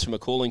 But I guess from a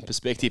calling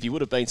perspective, you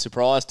would have been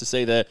surprised to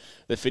see the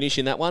finish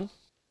in that one.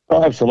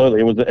 Oh,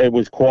 absolutely. It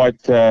was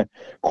quite a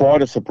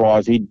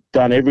surprise. He'd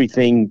done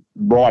everything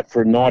right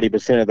for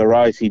 90% of the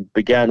race. He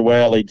began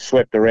well. He'd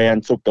swept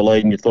around, took the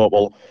lead, and you thought,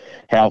 well,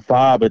 how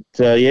far? But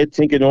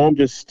Tinker Norm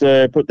just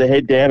put the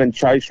head down and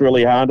chased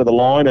really hard to the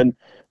line. And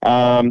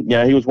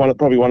he was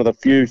probably one of the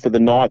few for the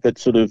night that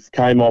sort of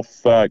came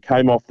off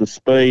the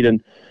speed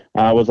and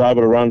was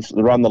able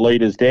to run the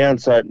leaders down.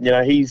 So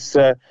he's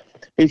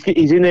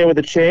he's in there with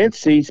a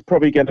chance. He's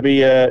probably going to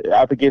be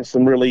up against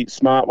some really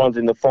smart ones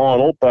in the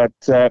final, but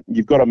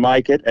you've got to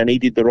make it, and he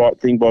did the right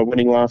thing by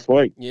winning last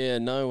week. Yeah,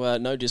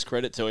 no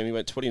discredit to him. He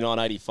went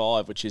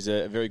 29.85, which is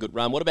a very good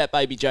run. What about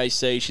Baby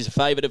JC? She's a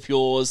favourite of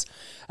yours.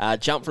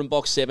 Jumped from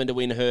box 7 to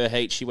win her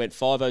heat. She went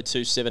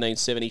 5:02,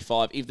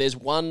 17.75. If there's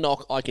one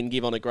knock I can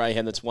give on a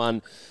greyhound that's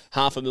won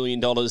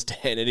 $500,000,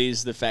 Dan, it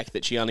is the fact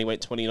that she only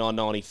went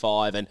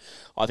 29.95, and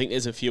I think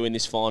there's a few in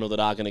this final that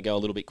are going to go a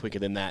little bit quicker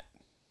than that.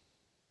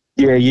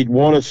 Yeah, you'd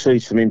want to see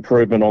some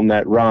improvement on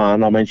that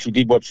run. I mean, she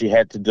did what she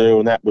had to do,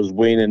 and that was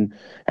win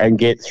and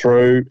get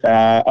through.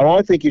 And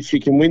I think if she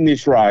can win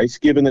this race,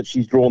 given that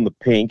she's drawn the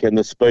pink and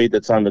the speed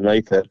that's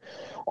underneath it,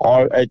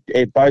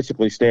 it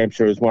basically stamps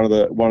her as one of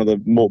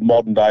the more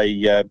modern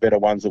day better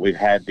ones that we've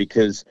had,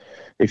 because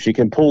if she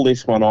can pull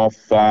this one off,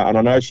 and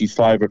I know she's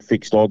favourite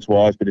fixed odds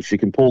wise, but if she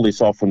can pull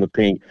this off from the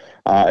pink,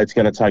 it's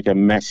going to take a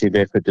massive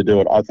effort to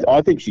do it.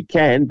 I think she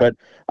can, but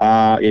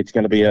it's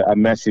going to be a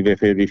massive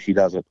effort if she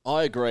does it.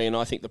 I agree, and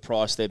I think the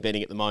price they're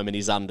betting at the moment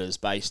is unders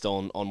based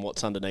on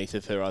what's underneath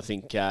of her. I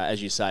think,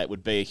 as you say, it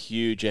would be a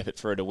huge effort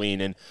for her to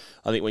win, and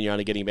I think when you're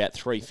only getting about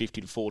 $3.50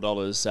 to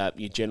 $4,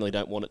 you generally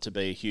don't want it to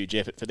be a huge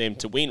effort for them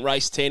to win.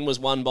 Race 10 was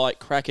won by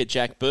Cracker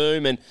Jack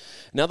Boom, and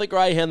another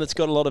greyhound that's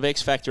got a lot of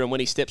X factor, and when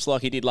he steps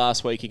like he did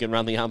last week, he can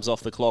run the arms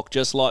off the clock,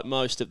 just like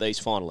most of these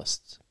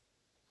finalists.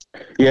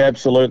 Yeah,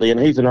 absolutely, and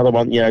he's another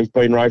one. He's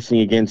been racing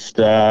against.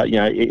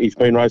 He's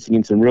been racing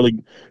in some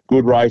really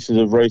good races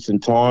of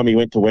recent time. He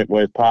went to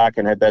Wentworth Park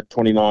and had that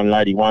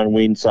 29.81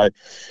 win. So,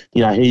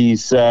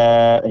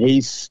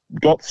 he's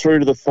got through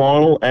to the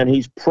final, and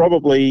he's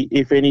probably,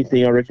 if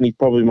anything, I reckon he's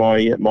probably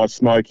my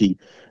smoky.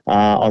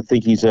 I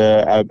think he's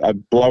a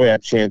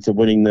blowout chance of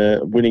winning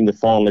the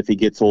final if he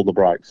gets all the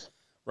breaks.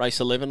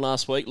 Race 11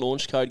 last week,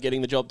 Launch Code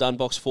getting the job done,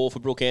 box 4 for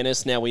Brooke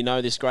Ennis. Now, we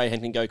know this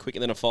greyhound can go quicker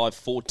than a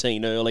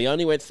 5.14 early.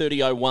 Only went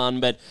 30.01,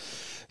 but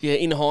yeah,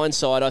 in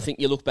hindsight, I think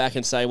you look back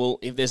and say, well,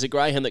 if there's a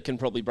greyhound that can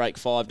probably break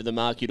 5 to the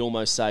mark, you'd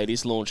almost say it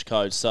is Launch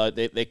Code. So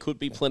there could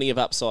be plenty of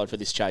upside for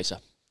this chaser.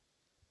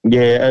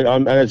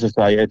 Yeah, as I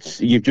say,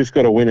 you've just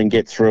got to win and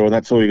get through, and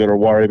that's all you've got to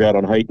worry about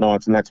on heat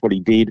nights, and that's what he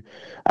did.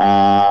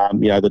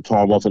 The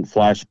time wasn't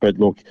flash, but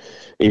look,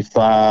 if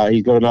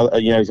he's got another,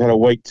 he's had a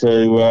week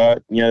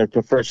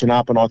to freshen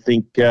up, and I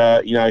think,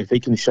 if he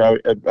can show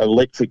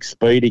electric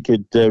speed, he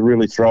could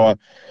really throw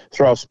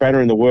a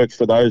spanner in the works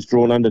for those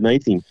drawn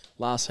underneath him.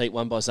 Last heat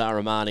won by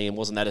Zaramani, and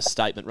wasn't that a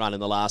statement run in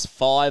the last?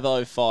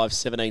 5:05,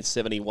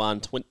 17.71,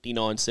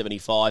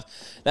 29.75.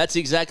 That's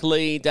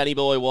exactly, Danny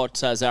Boy, what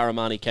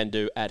Zaramani can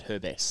do at her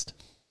best.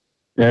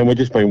 And we've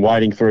just been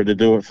waiting for her to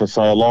do it for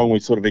so long.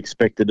 We sort of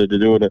expected her to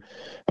do it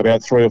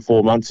about 3 or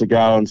 4 months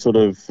ago, and sort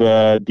of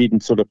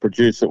didn't sort of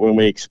produce it when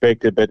we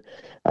expected. But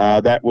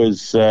that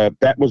was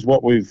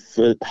what we've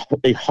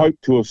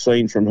hoped to have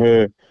seen from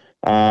her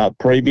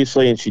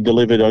previously, and she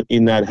delivered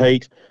in that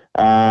heat.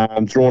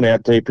 Drawn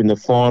out deep in the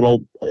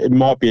final. It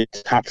might be a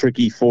touch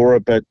tricky for her,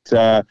 but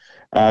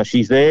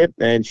she's there,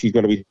 and she's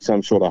got to be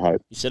some sort of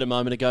hope. You said a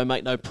moment ago,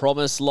 Make No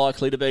Promise,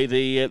 likely to be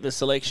the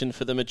selection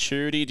for the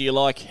Maturity. Do you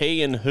like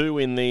he and who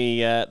in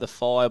the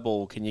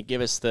Fireball? Can you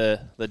give us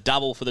the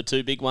double for the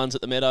two big ones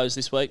at the Meadows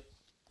this week?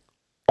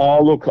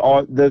 Oh, look,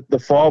 the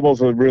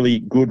Fireball's a really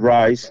good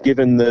race,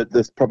 given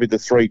that probably the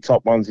 3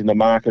 top ones in the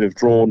market have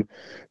drawn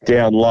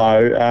down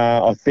low.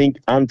 I think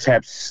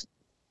Untapped's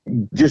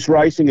just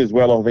racing as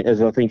well,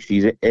 as I think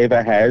she's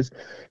ever has.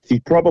 She's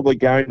probably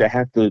going to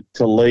have to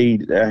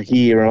lead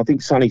here, and I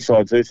think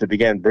Sunnyside Zeus, who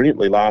began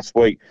brilliantly last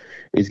week,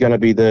 is going to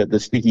be the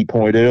sticky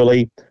point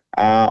early.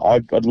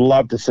 I'd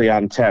love to see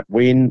Untapped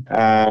win,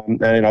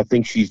 and I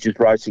think she's just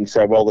racing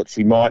so well that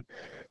she might.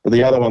 But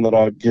the other one that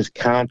I just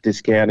can't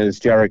discount is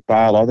Jarek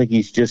Bale. I think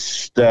he's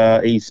just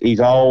he's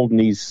old,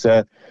 and he's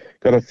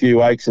got a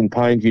few aches and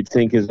pains, you'd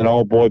think, as an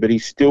old boy, but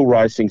he's still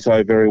racing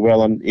so very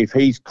well, and if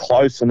he's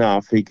close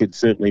enough, he could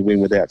certainly win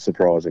without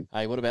surprising.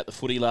 Hey, what about the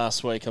footy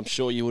last week? I'm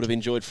sure you would have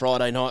enjoyed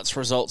Friday night's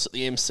results at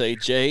the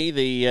MCG.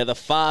 The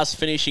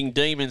fast-finishing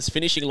Demons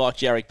finishing like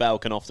Jarek Bale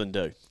can often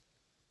do.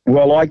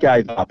 Well, I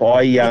gave up.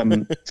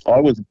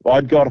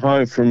 I'd got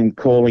home from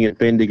calling at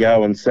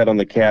Bendigo and sat on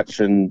the couch,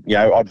 and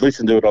I'd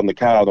listened to it on the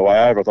car on the way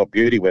over. I thought,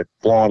 beauty, we're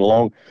flying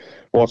along.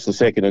 Watched the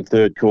second and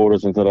third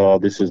quarters and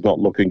thought, this is not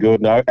looking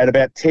good. No, at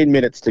about 10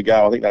 minutes to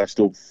go, I think they were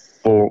still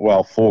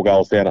 4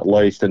 goals down at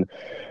least, and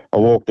I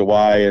walked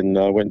away and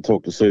went and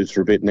talked to Suze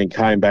for a bit, and then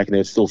came back, and there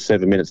was still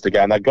 7 minutes to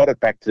go, and they got it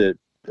back to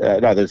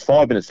there's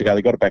 5 minutes to go.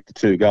 They got it back to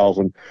 2 goals,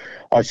 and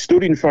I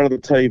stood in front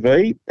of the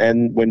TV,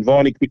 and when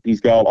Viney kicked his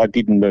goal, I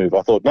didn't move.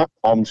 I thought, no,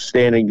 I'm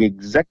standing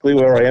exactly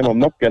where I am. I'm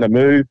not going to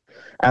move.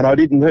 and I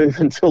didn't move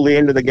until the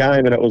end of the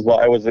game, and it was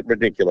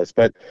ridiculous.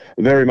 But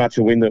very much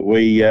a win that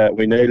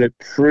we needed.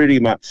 Pretty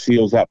much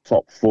seals up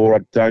top four. I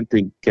don't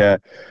think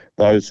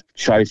those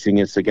chasing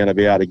us are going to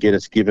be able to get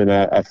us, given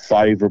a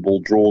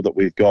favourable draw that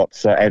we've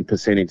got and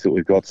percentage that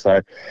we've got.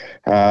 So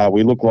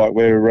we look like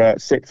we're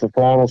set for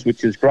finals,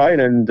 which is great,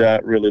 and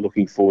really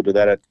looking forward to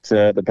that at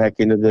the back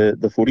end of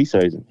the footy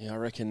season. Yeah, I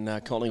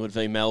reckon Collingwood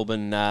v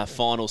Melbourne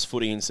finals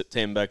footy in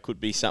September could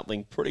be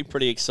something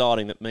pretty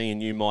exciting that me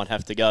and you might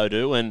have to go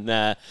to and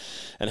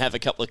have a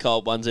couple of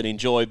cold ones and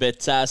enjoy.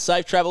 But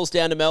safe travels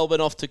down to Melbourne,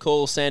 off to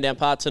call Sandown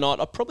Park tonight.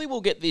 I probably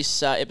will get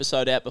this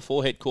episode out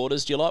before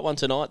headquarters. Do you like one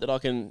tonight that I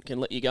can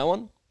let you go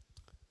on?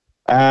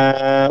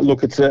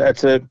 Look, it's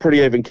a pretty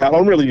even cut.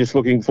 I'm really just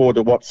looking forward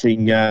to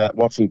watching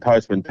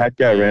Postman Pat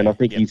go around. I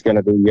think he's going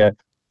to be.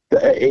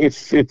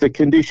 If the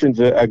conditions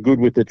are good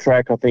with the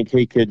track, I think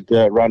he could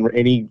run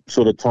any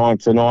sort of time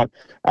tonight.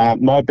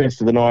 My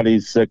best of the night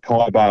is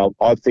Kai Bale.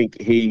 I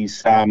think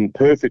he's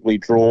perfectly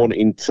drawn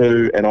in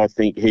 2, and I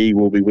think he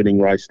will be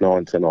winning race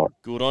 9 tonight.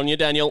 Good on you,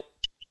 Daniel.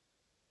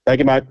 Thank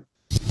you, mate.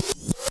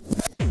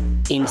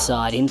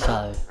 Inside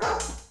info.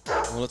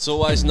 Well, it's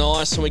always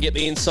nice when we get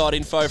the inside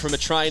info from a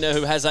trainer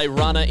who has a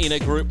runner in a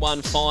Group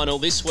 1 final.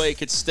 This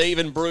week it's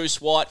Stephen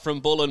Bruce White from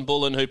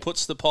Bullen who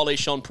puts the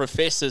polish on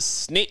Professor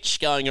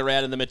Snitch going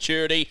around in the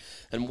Maturity.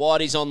 And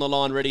Whitey's on the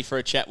line ready for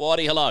a chat.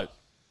 Whitey, hello.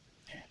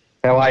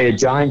 How are you,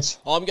 James?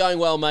 I'm going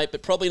well, mate,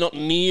 but probably not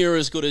near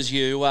as good as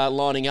you,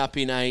 lining up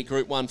in a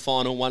Group 1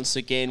 final once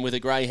again with a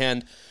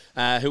greyhound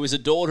who is a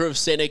daughter of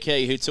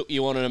Seneca, who took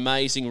you on an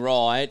amazing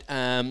ride.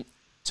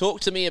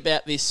 Talk to me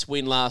about this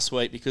win last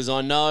week, because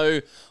I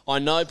know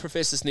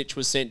Professor Snitch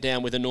was sent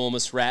down with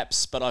enormous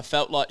raps, but I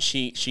felt like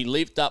she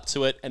lived up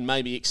to it and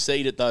maybe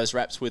exceeded those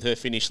raps with her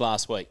finish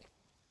last week.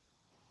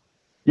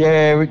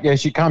 Yeah,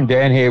 she come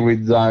down here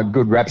with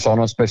good raps on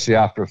her, especially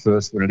after her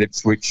first win at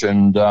Ipswich,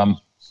 and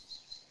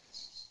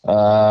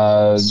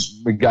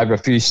we gave her a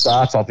few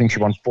starts. I think she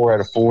won 4 out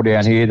of 4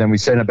 down here. Then we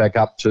sent her back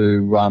up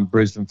to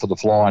Brisbane for the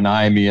Flying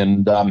Amy,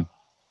 and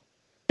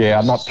yeah,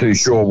 I'm not too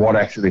sure what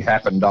actually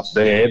happened up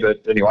there,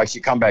 but anyway, she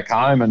come back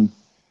home and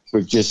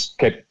we've just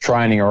kept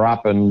training her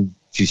up, and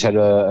she's had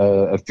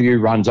a few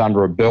runs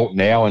under her belt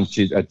now, and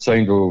it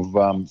seemed to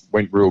have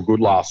went real good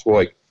last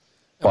week.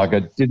 Like,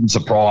 it didn't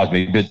surprise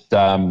me, but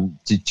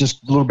she's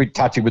just a little bit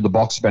touchy with the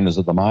box spenders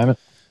at the moment.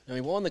 Now,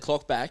 we wind the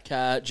clock back.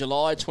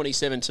 July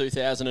 27,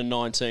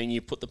 2019, you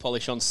put the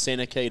polish on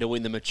Seneca to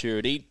win the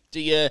Maturity. Do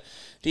you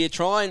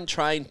try and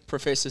train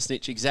Professor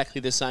Snitch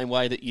exactly the same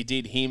way that you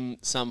did him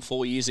some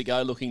 4 years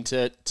ago, looking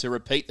to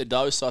repeat the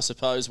dose, I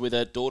suppose, with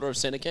a daughter of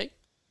Seneca?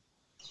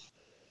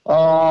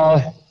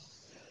 Not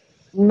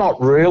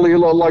really.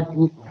 Like,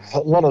 a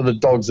lot of the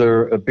dogs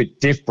are a bit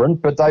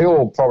different, but they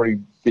all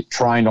probably get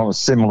trained on a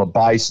similar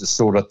basis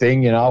sort of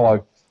thing. You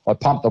know, I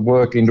pump the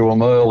work into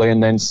them early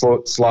and then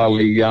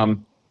slowly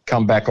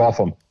come back off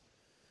them,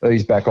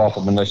 ease back off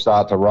them, and they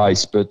start to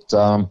race. But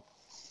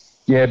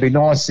yeah, it'd be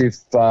nice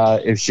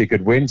if she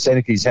could win.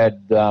 Seneca's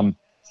had a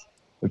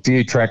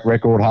few track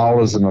record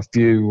holders and a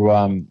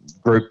few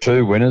Group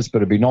 2 winners, but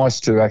it'd be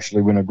nice to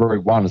actually win a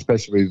Group 1,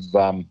 especially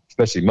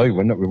me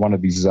winning it with one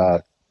of his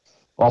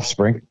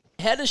offspring.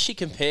 How does she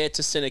compare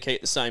to Seneca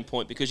at the same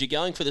point? Because you're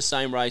going for the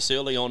same race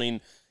early on in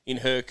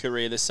her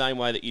career, the same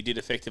way that you did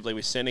effectively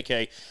with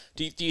Seneca.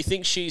 Do you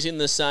think she's in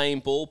the same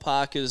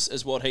ballpark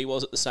as what he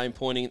was at the same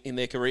point in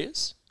their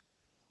careers?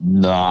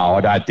 No,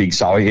 I don't think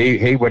so.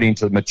 He went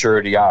into the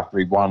Maturity after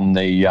he won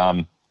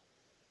the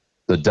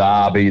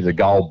Derby, the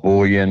Gold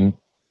Bullion,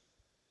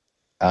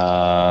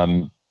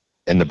 and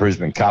the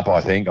Brisbane Cup,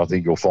 I think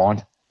you'll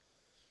find.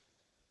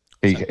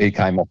 He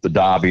came off the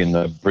Derby and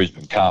the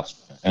Brisbane Cup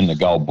and the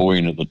Gold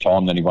Bullion at the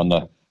time. Then he won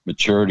the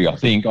Maturity, I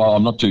think.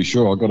 I'm not too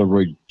sure. I've got to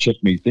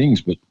recheck me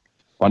things, but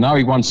I know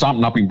he won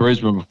something up in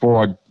Brisbane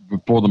before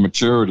the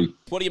Maturity.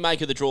 What do you make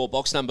of the draw,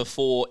 box number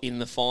 4 in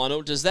the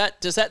final? Does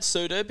that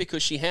suit her?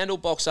 Because she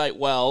handled box 8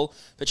 well,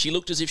 but she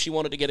looked as if she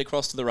wanted to get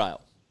across to the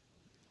rail.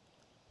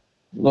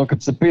 Look,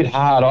 it's a bit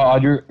hard. I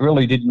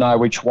really didn't know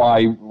which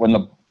way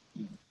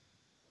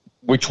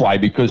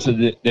because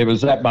there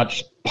was that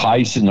much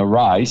pace in the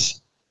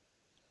race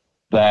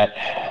that,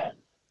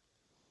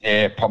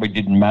 yeah, it probably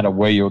didn't matter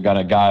where you were going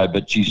to go.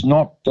 But she's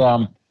not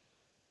actually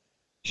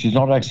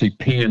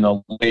peeing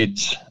the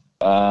leads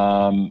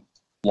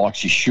like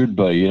she should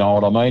be. You know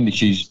what I mean?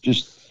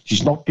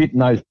 She's not getting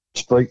those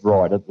feet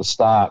right at the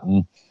start,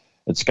 and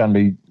it's going to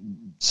be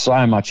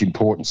so much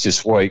importance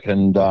this week.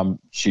 And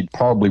she'd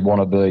probably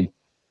want to be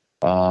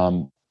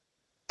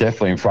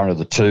definitely in front of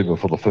the 2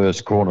 before the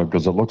first corner,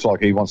 because it looks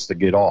like he wants to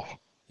get off,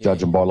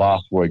 judging by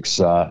last week's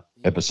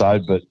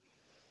episode. But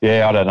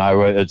yeah, I don't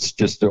know. It's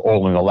just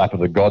all in the lap of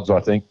the gods,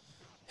 I think.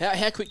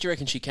 How quick do you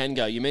reckon she can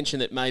go? You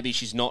mentioned that maybe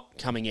she's not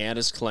coming out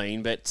as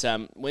clean, but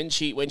when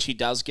she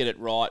does get it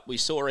right, we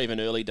saw her even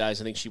early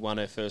days. I think she won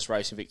her first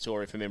race in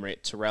Victoria, from memory,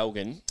 at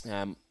Terrelgan,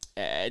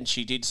 and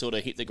she did sort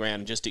of hit the ground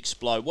and just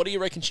explode. What do you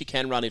reckon she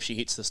can run if she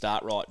hits the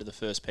start right to the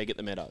first peg at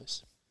the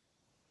Meadows?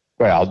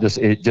 Well, just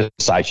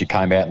say she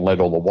came out and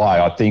led all the way.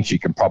 I think she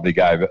can probably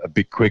go a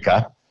bit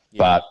quicker.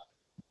 But,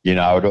 you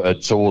know,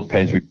 it all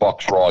depends with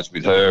box rise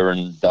with her,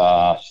 and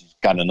she's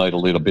going to need a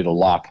little bit of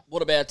luck.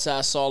 What about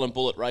Silent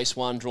Bullet Race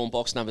 1, drawn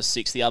box number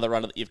 6, the other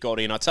runner that you've got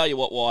in? I tell you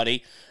what,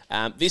 Whitey,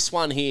 this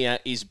one here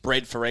is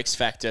bred for X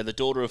Factor, the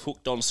daughter of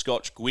Hooked on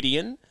Scotch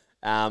Gwydion.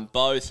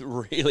 Both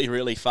really,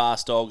 really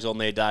fast dogs on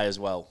their day as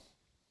well.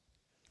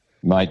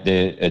 Mate,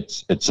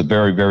 it's a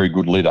very, very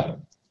good litter.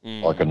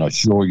 I can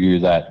assure you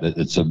that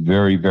it's a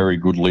very, very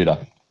good litter.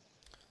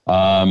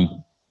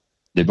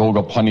 They've all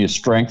got plenty of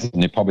strength,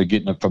 and they're probably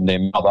getting it from their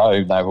mother,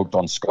 even though Hooked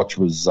on Scotch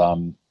was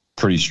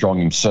pretty strong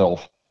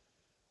himself.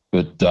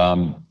 But,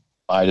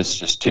 mate, it's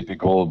just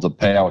typical of the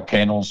power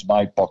kennels,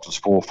 mate, boxes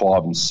 4,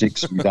 5 and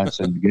 6. We don't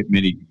seem to get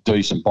many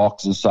decent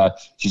boxes. So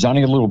she's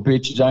only a little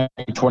bit. She's only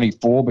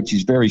 24, but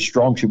she's very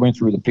strong. She went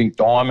through the Pink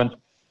Diamond.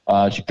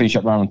 She finished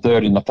up running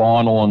third in the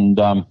final,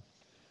 and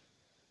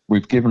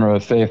we've given her a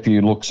fair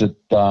few looks at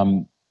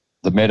the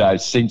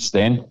Meadows since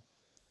then.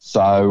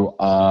 So,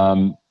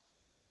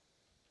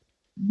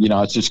 you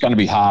know, it's just going to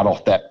be hard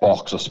off that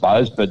box, I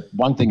suppose. But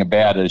one thing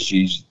about her,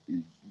 she's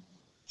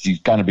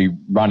going to be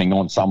running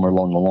on somewhere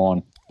along the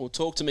line. Well,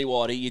 talk to me,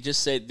 Whitey. You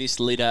just said this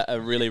litter are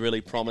really,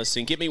 really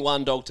promising. Give me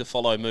one dog to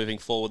follow moving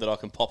forward that I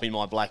can pop in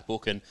my black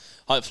book and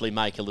hopefully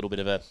make a little bit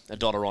of a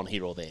dotter on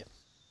here or there.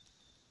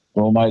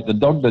 Well, mate, the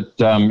dog that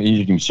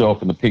injured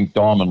himself in the Pink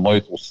Diamond,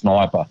 Lethal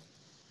Sniper,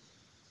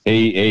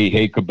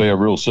 he could be a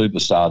real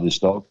superstar, this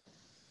dog.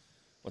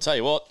 I'll tell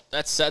you what,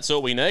 that's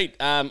all we need.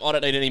 I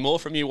don't need any more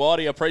from you,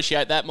 Whitey. I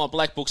appreciate that. My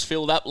black book's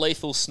filled up.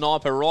 Lethal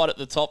Sniper right at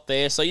the top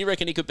there. So you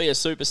reckon he could be a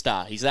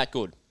superstar? He's that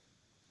good?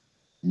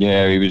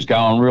 Yeah, he was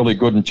going really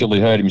good until he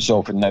hurt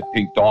himself in that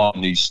Pink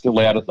Diamond. He's still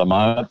out at the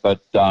moment,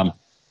 but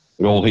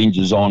it all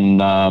hinges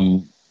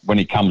on when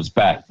he comes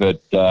back.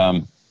 But, yeah,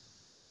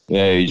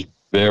 he's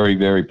very,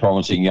 very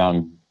promising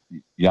young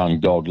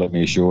dog, let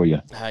me assure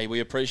you. Hey, we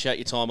appreciate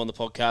your time on the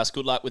podcast.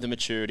 Good luck with the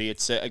Maturity.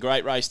 It's a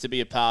great race to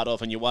be a part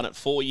of, and you won it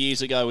 4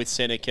 years ago with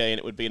Seneca, and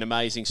it would be an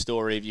amazing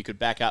story if you could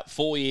back up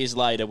 4 years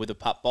later with a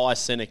pup by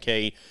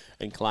Seneca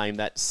and claim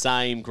that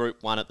same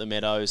Group 1 at the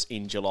Meadows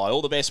in July.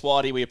 All the best,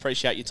 Whitey. We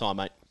appreciate your time,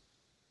 mate.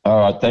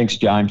 All right, thanks,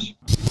 James.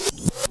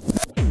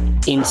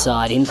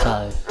 Inside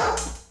info.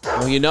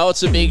 Well, you know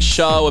it's a big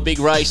show, a big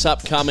race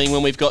upcoming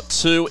when we've got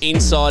 2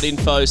 Inside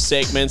Info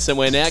segments, and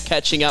we're now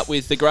catching up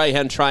with the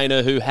greyhound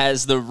trainer who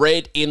has the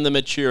red in the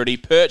Maturity,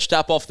 perched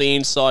up off the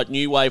inside,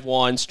 New Wave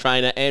Wines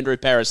trainer, Andrew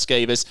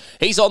Paraskevas.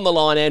 He's on the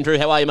line, Andrew.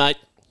 How are you, mate?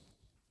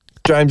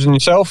 James, and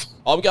yourself?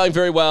 I'm going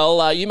very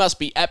well. You must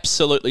be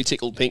absolutely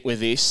tickled pink with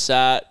this.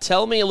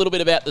 Tell me a little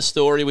bit about the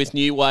story with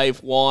New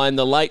Wave Wine,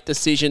 the late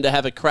decision to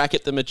have a crack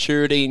at the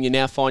Maturity, and you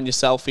now find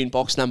yourself in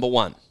box number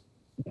 1.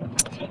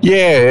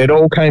 Yeah, it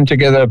all came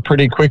together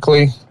pretty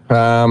quickly.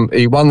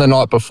 He won the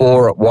night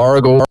before at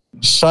Warragul.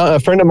 So, a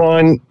friend of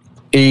mine,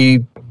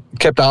 he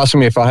kept asking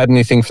me if I had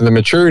anything for the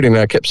Maturity, and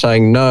I kept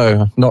saying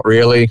no, not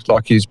really.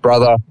 Like his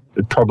brother,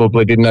 it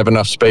probably didn't have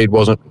enough speed,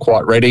 wasn't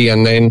quite ready.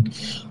 And then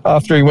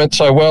after he went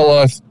so well,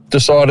 I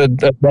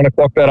decided at 1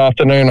 o'clock that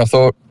afternoon, I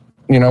thought,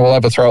 you know, we'll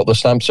have a throw at the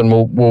stumps and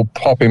we'll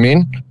pop him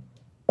in.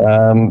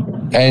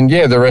 And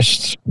yeah, the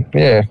rest,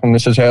 and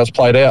this is how it's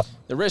played out.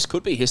 The rest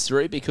could be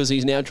history because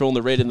he's now drawn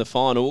the red in the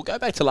final. We'll go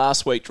back to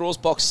last week. Draws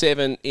box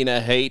 7 in a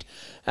heat.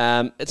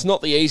 It's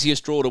not the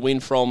easiest draw to win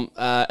from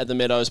at the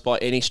Meadows by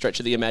any stretch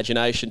of the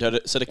imagination.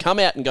 So to come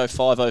out and go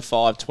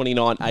 5:05,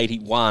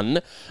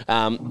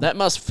 29:81, that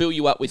must fill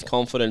you up with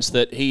confidence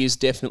that he is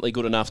definitely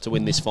good enough to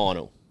win this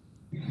final.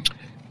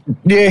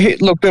 Yeah,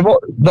 look,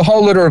 the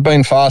whole litter have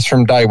been fast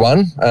from day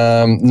one.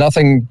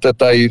 Nothing that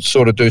they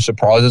sort of do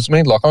surprises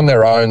me. Like on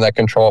their own, they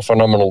can try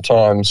phenomenal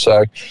times.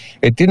 So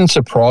it didn't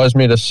surprise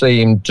me to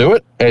see him do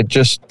it. It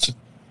just,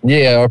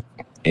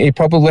 he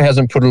probably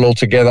hasn't put it all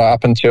together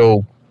up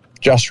until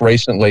just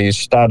recently. He's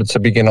started to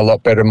begin a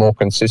lot better, more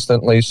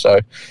consistently. So,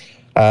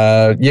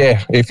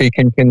 if he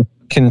can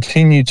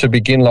continue to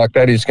begin like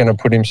that, he's going to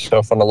put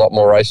himself on a lot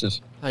more races.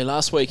 Hey,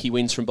 last week he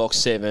wins from box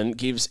 7,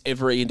 gives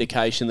every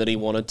indication that he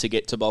wanted to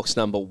get to box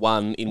number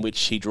 1, in which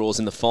he draws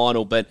in the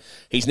final, but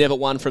he's never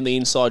won from the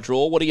inside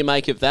draw. What do you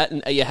make of that,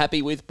 and are you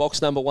happy with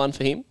box number 1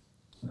 for him?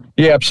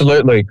 Yeah,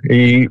 absolutely.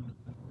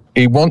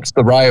 He wants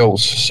the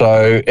rails,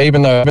 so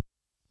even though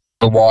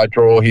a wide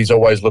draw, he's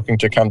always looking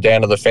to come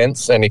down to the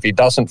fence, and if he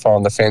doesn't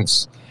find the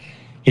fence,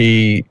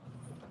 he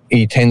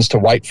tends to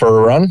wait for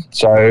a run.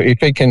 So if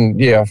he can,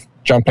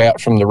 jump out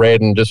from the red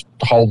and just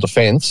hold the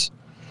fence,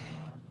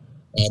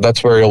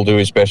 that's where he'll do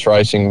his best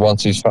racing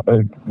once he's,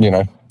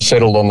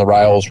 settled on the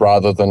rails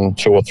rather than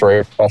 2 or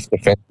 3 off the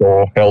fence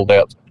or held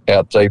out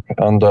deep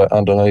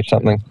underneath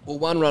something. Well,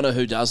 one runner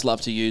who does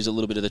love to use a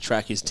little bit of the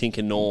track is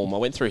Tinker Norm. I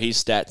went through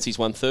his stats. He's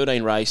won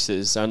 13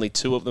 races, only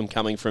 2 of them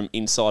coming from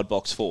inside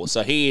box 4.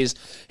 So he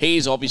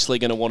is obviously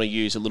going to want to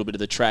use a little bit of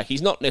the track.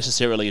 He's not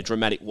necessarily a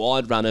dramatic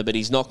wide runner, but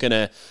he's not going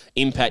to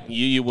impact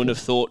you wouldn't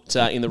have thought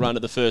in the run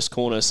of the first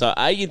corner. So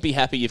A, you'd be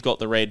happy you've got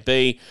the red.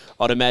 B,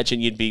 I'd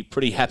imagine you'd be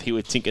pretty happy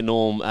with Tinker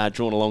Norm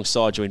drawn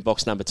alongside you in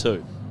box number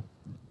 2.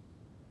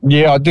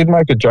 Yeah, I did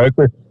make a joke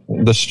with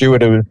the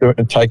steward who was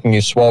taking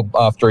his swab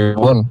after he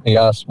won, he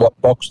asked what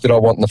box did I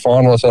want in the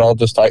final. I said, I'll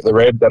just take the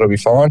red, that'll be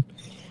fine.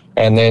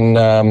 And then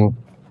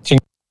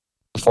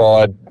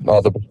fired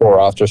either before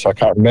or after, so I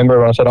can't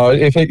remember. And I said,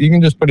 if you can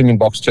just put him in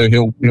box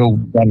 2, he'll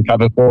run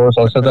cover for us.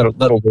 I said,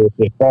 that'll do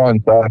it fine.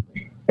 So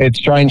it's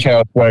strange how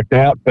it's worked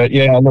out. But,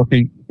 yeah, look,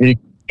 he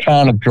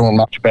can't have drawn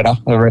much better.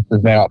 The rest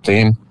is now up to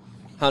him.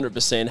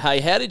 100%. Hey,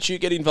 how did you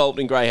get involved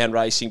in greyhound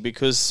racing?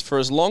 Because for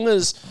as long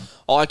as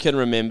I can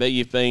remember,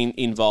 you've been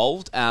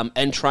involved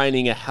and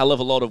training a hell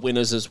of a lot of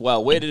winners as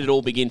well. Where did it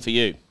all begin for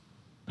you?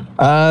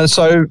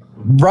 So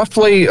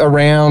roughly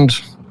around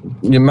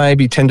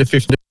maybe 10 to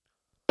 15,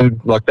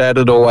 like that,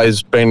 had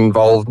always been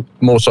involved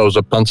more so as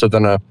a punter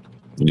than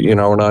an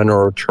owner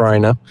or a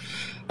trainer.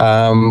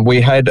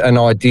 We had an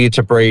idea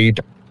to breed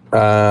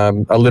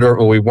a litter,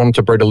 or we wanted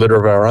to breed a litter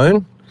of our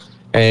own,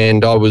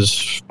 and I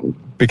was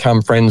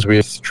become friends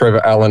with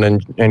Trevor Allen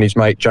and his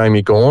mate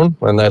Jamie Gorn,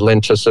 and they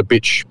lent us a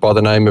bitch by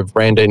the name of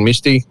Brandine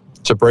Misty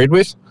to breed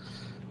with.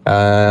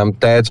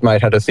 Dad's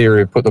mate had a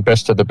theory of put the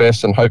best to the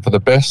best and hope for the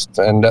best,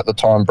 and at the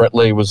time Brett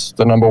Lee was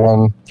the number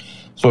one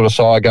sort of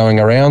sire going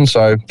around,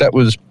 so that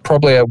was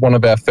probably one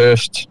of our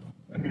first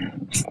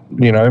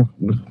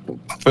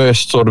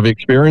sort of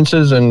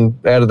experiences.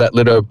 And out of that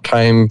litter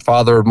came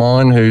Father of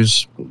Mine,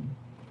 who's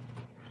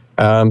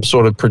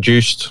sort of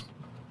produced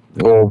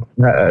or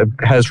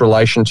has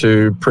relation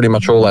to pretty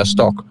much all our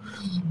stock.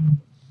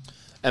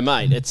 And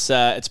mate, it's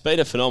been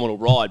a phenomenal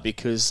ride,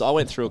 because I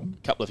went through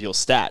a couple of your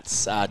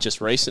stats just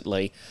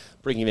recently,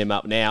 bringing them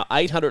up now.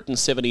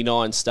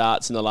 879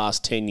 starts in the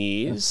last 10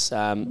 years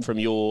from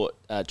your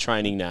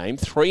training name,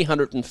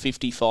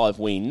 355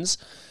 wins,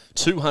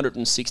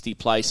 260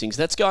 placings.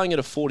 That's going at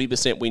a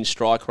 40% win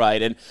strike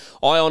rate. And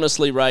I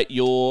honestly rate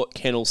your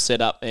kennel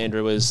setup,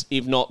 Andrew, as,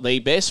 if not the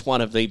best, one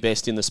of the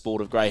best in the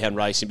sport of greyhound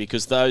racing,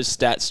 because those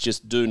stats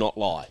just do not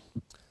lie.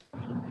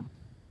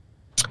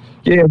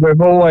 Yeah, we've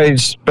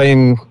always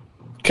been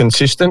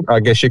consistent,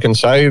 I guess you can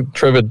say.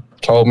 Trevor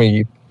told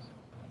me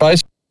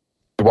basically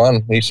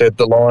one. He said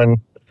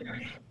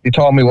he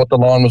told me what the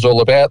line was all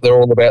about. They're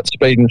all about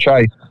speed and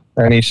chase.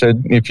 And he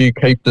said, if you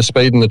keep the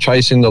speed and the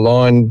chase in the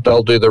line,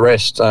 they'll do the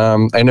rest.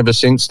 And ever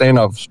since then,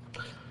 I've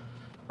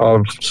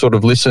sort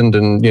of listened,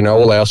 and,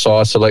 all our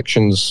sire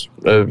selections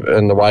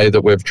and the way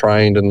that we've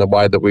trained and the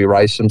way that we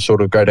race them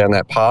sort of go down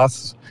that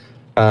path.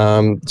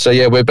 So,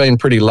 yeah, we've been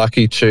pretty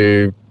lucky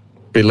to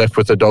be left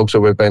with the dogs that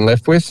we've been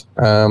left with.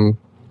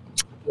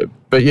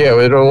 But, yeah,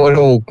 it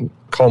all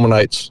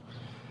culminates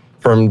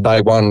from day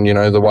one,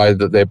 the way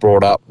that they're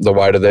brought up, the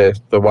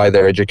way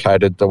they're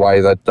educated, the way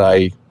that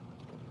they,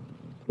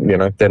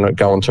 they're not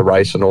going to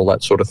race and all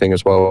that sort of thing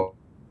as well.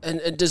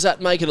 And does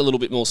that make it a little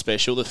bit more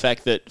special, the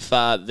fact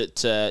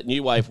that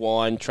New Wave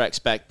Wine tracks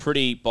back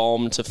pretty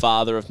bomb to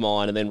Father of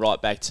Mine and then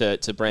right back to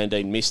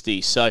Brandine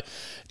Misty? So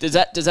does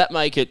that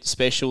make it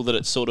special that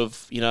it's sort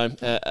of,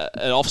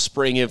 an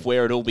offspring of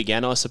where it all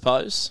began, I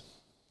suppose?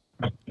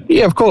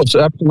 Yeah, of course,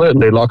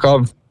 absolutely. Like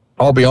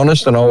I'll be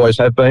honest, and I always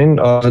have been.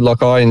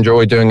 I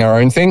enjoy doing our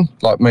own thing.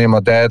 Like me and my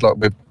dad,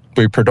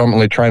 we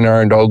predominantly train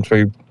our own dogs.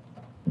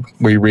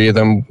 We rear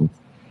them,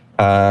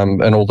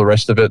 and all the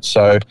rest of it.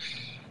 So,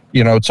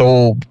 it's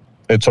all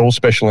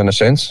special in a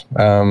sense,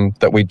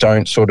 that we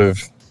don't sort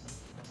of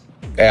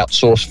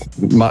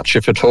outsource much,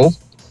 if at all.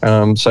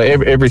 So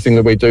everything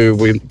that we do,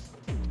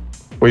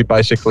 we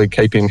basically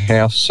keep in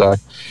house. So,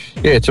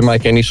 yeah, to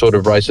make any sort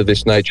of race of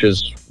this nature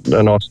is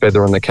a nice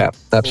feather in the cap.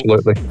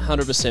 Absolutely.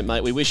 100%,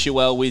 mate. We wish you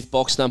well with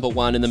box number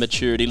 1 in the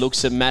Maturity.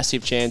 Looks a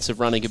massive chance of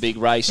running a big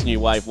race, New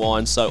Wave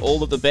Wine. So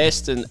all of the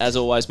best. And as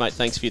always, mate,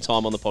 thanks for your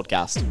time on the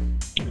podcast.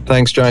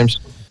 Thanks, James.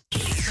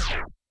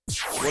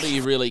 What are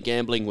you really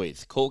gambling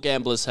with? Call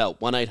Gamblers Help,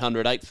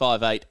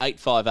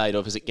 1-800-858-858,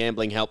 or visit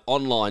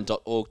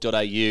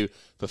gamblinghelponline.org.au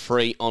for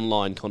free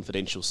online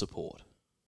confidential support.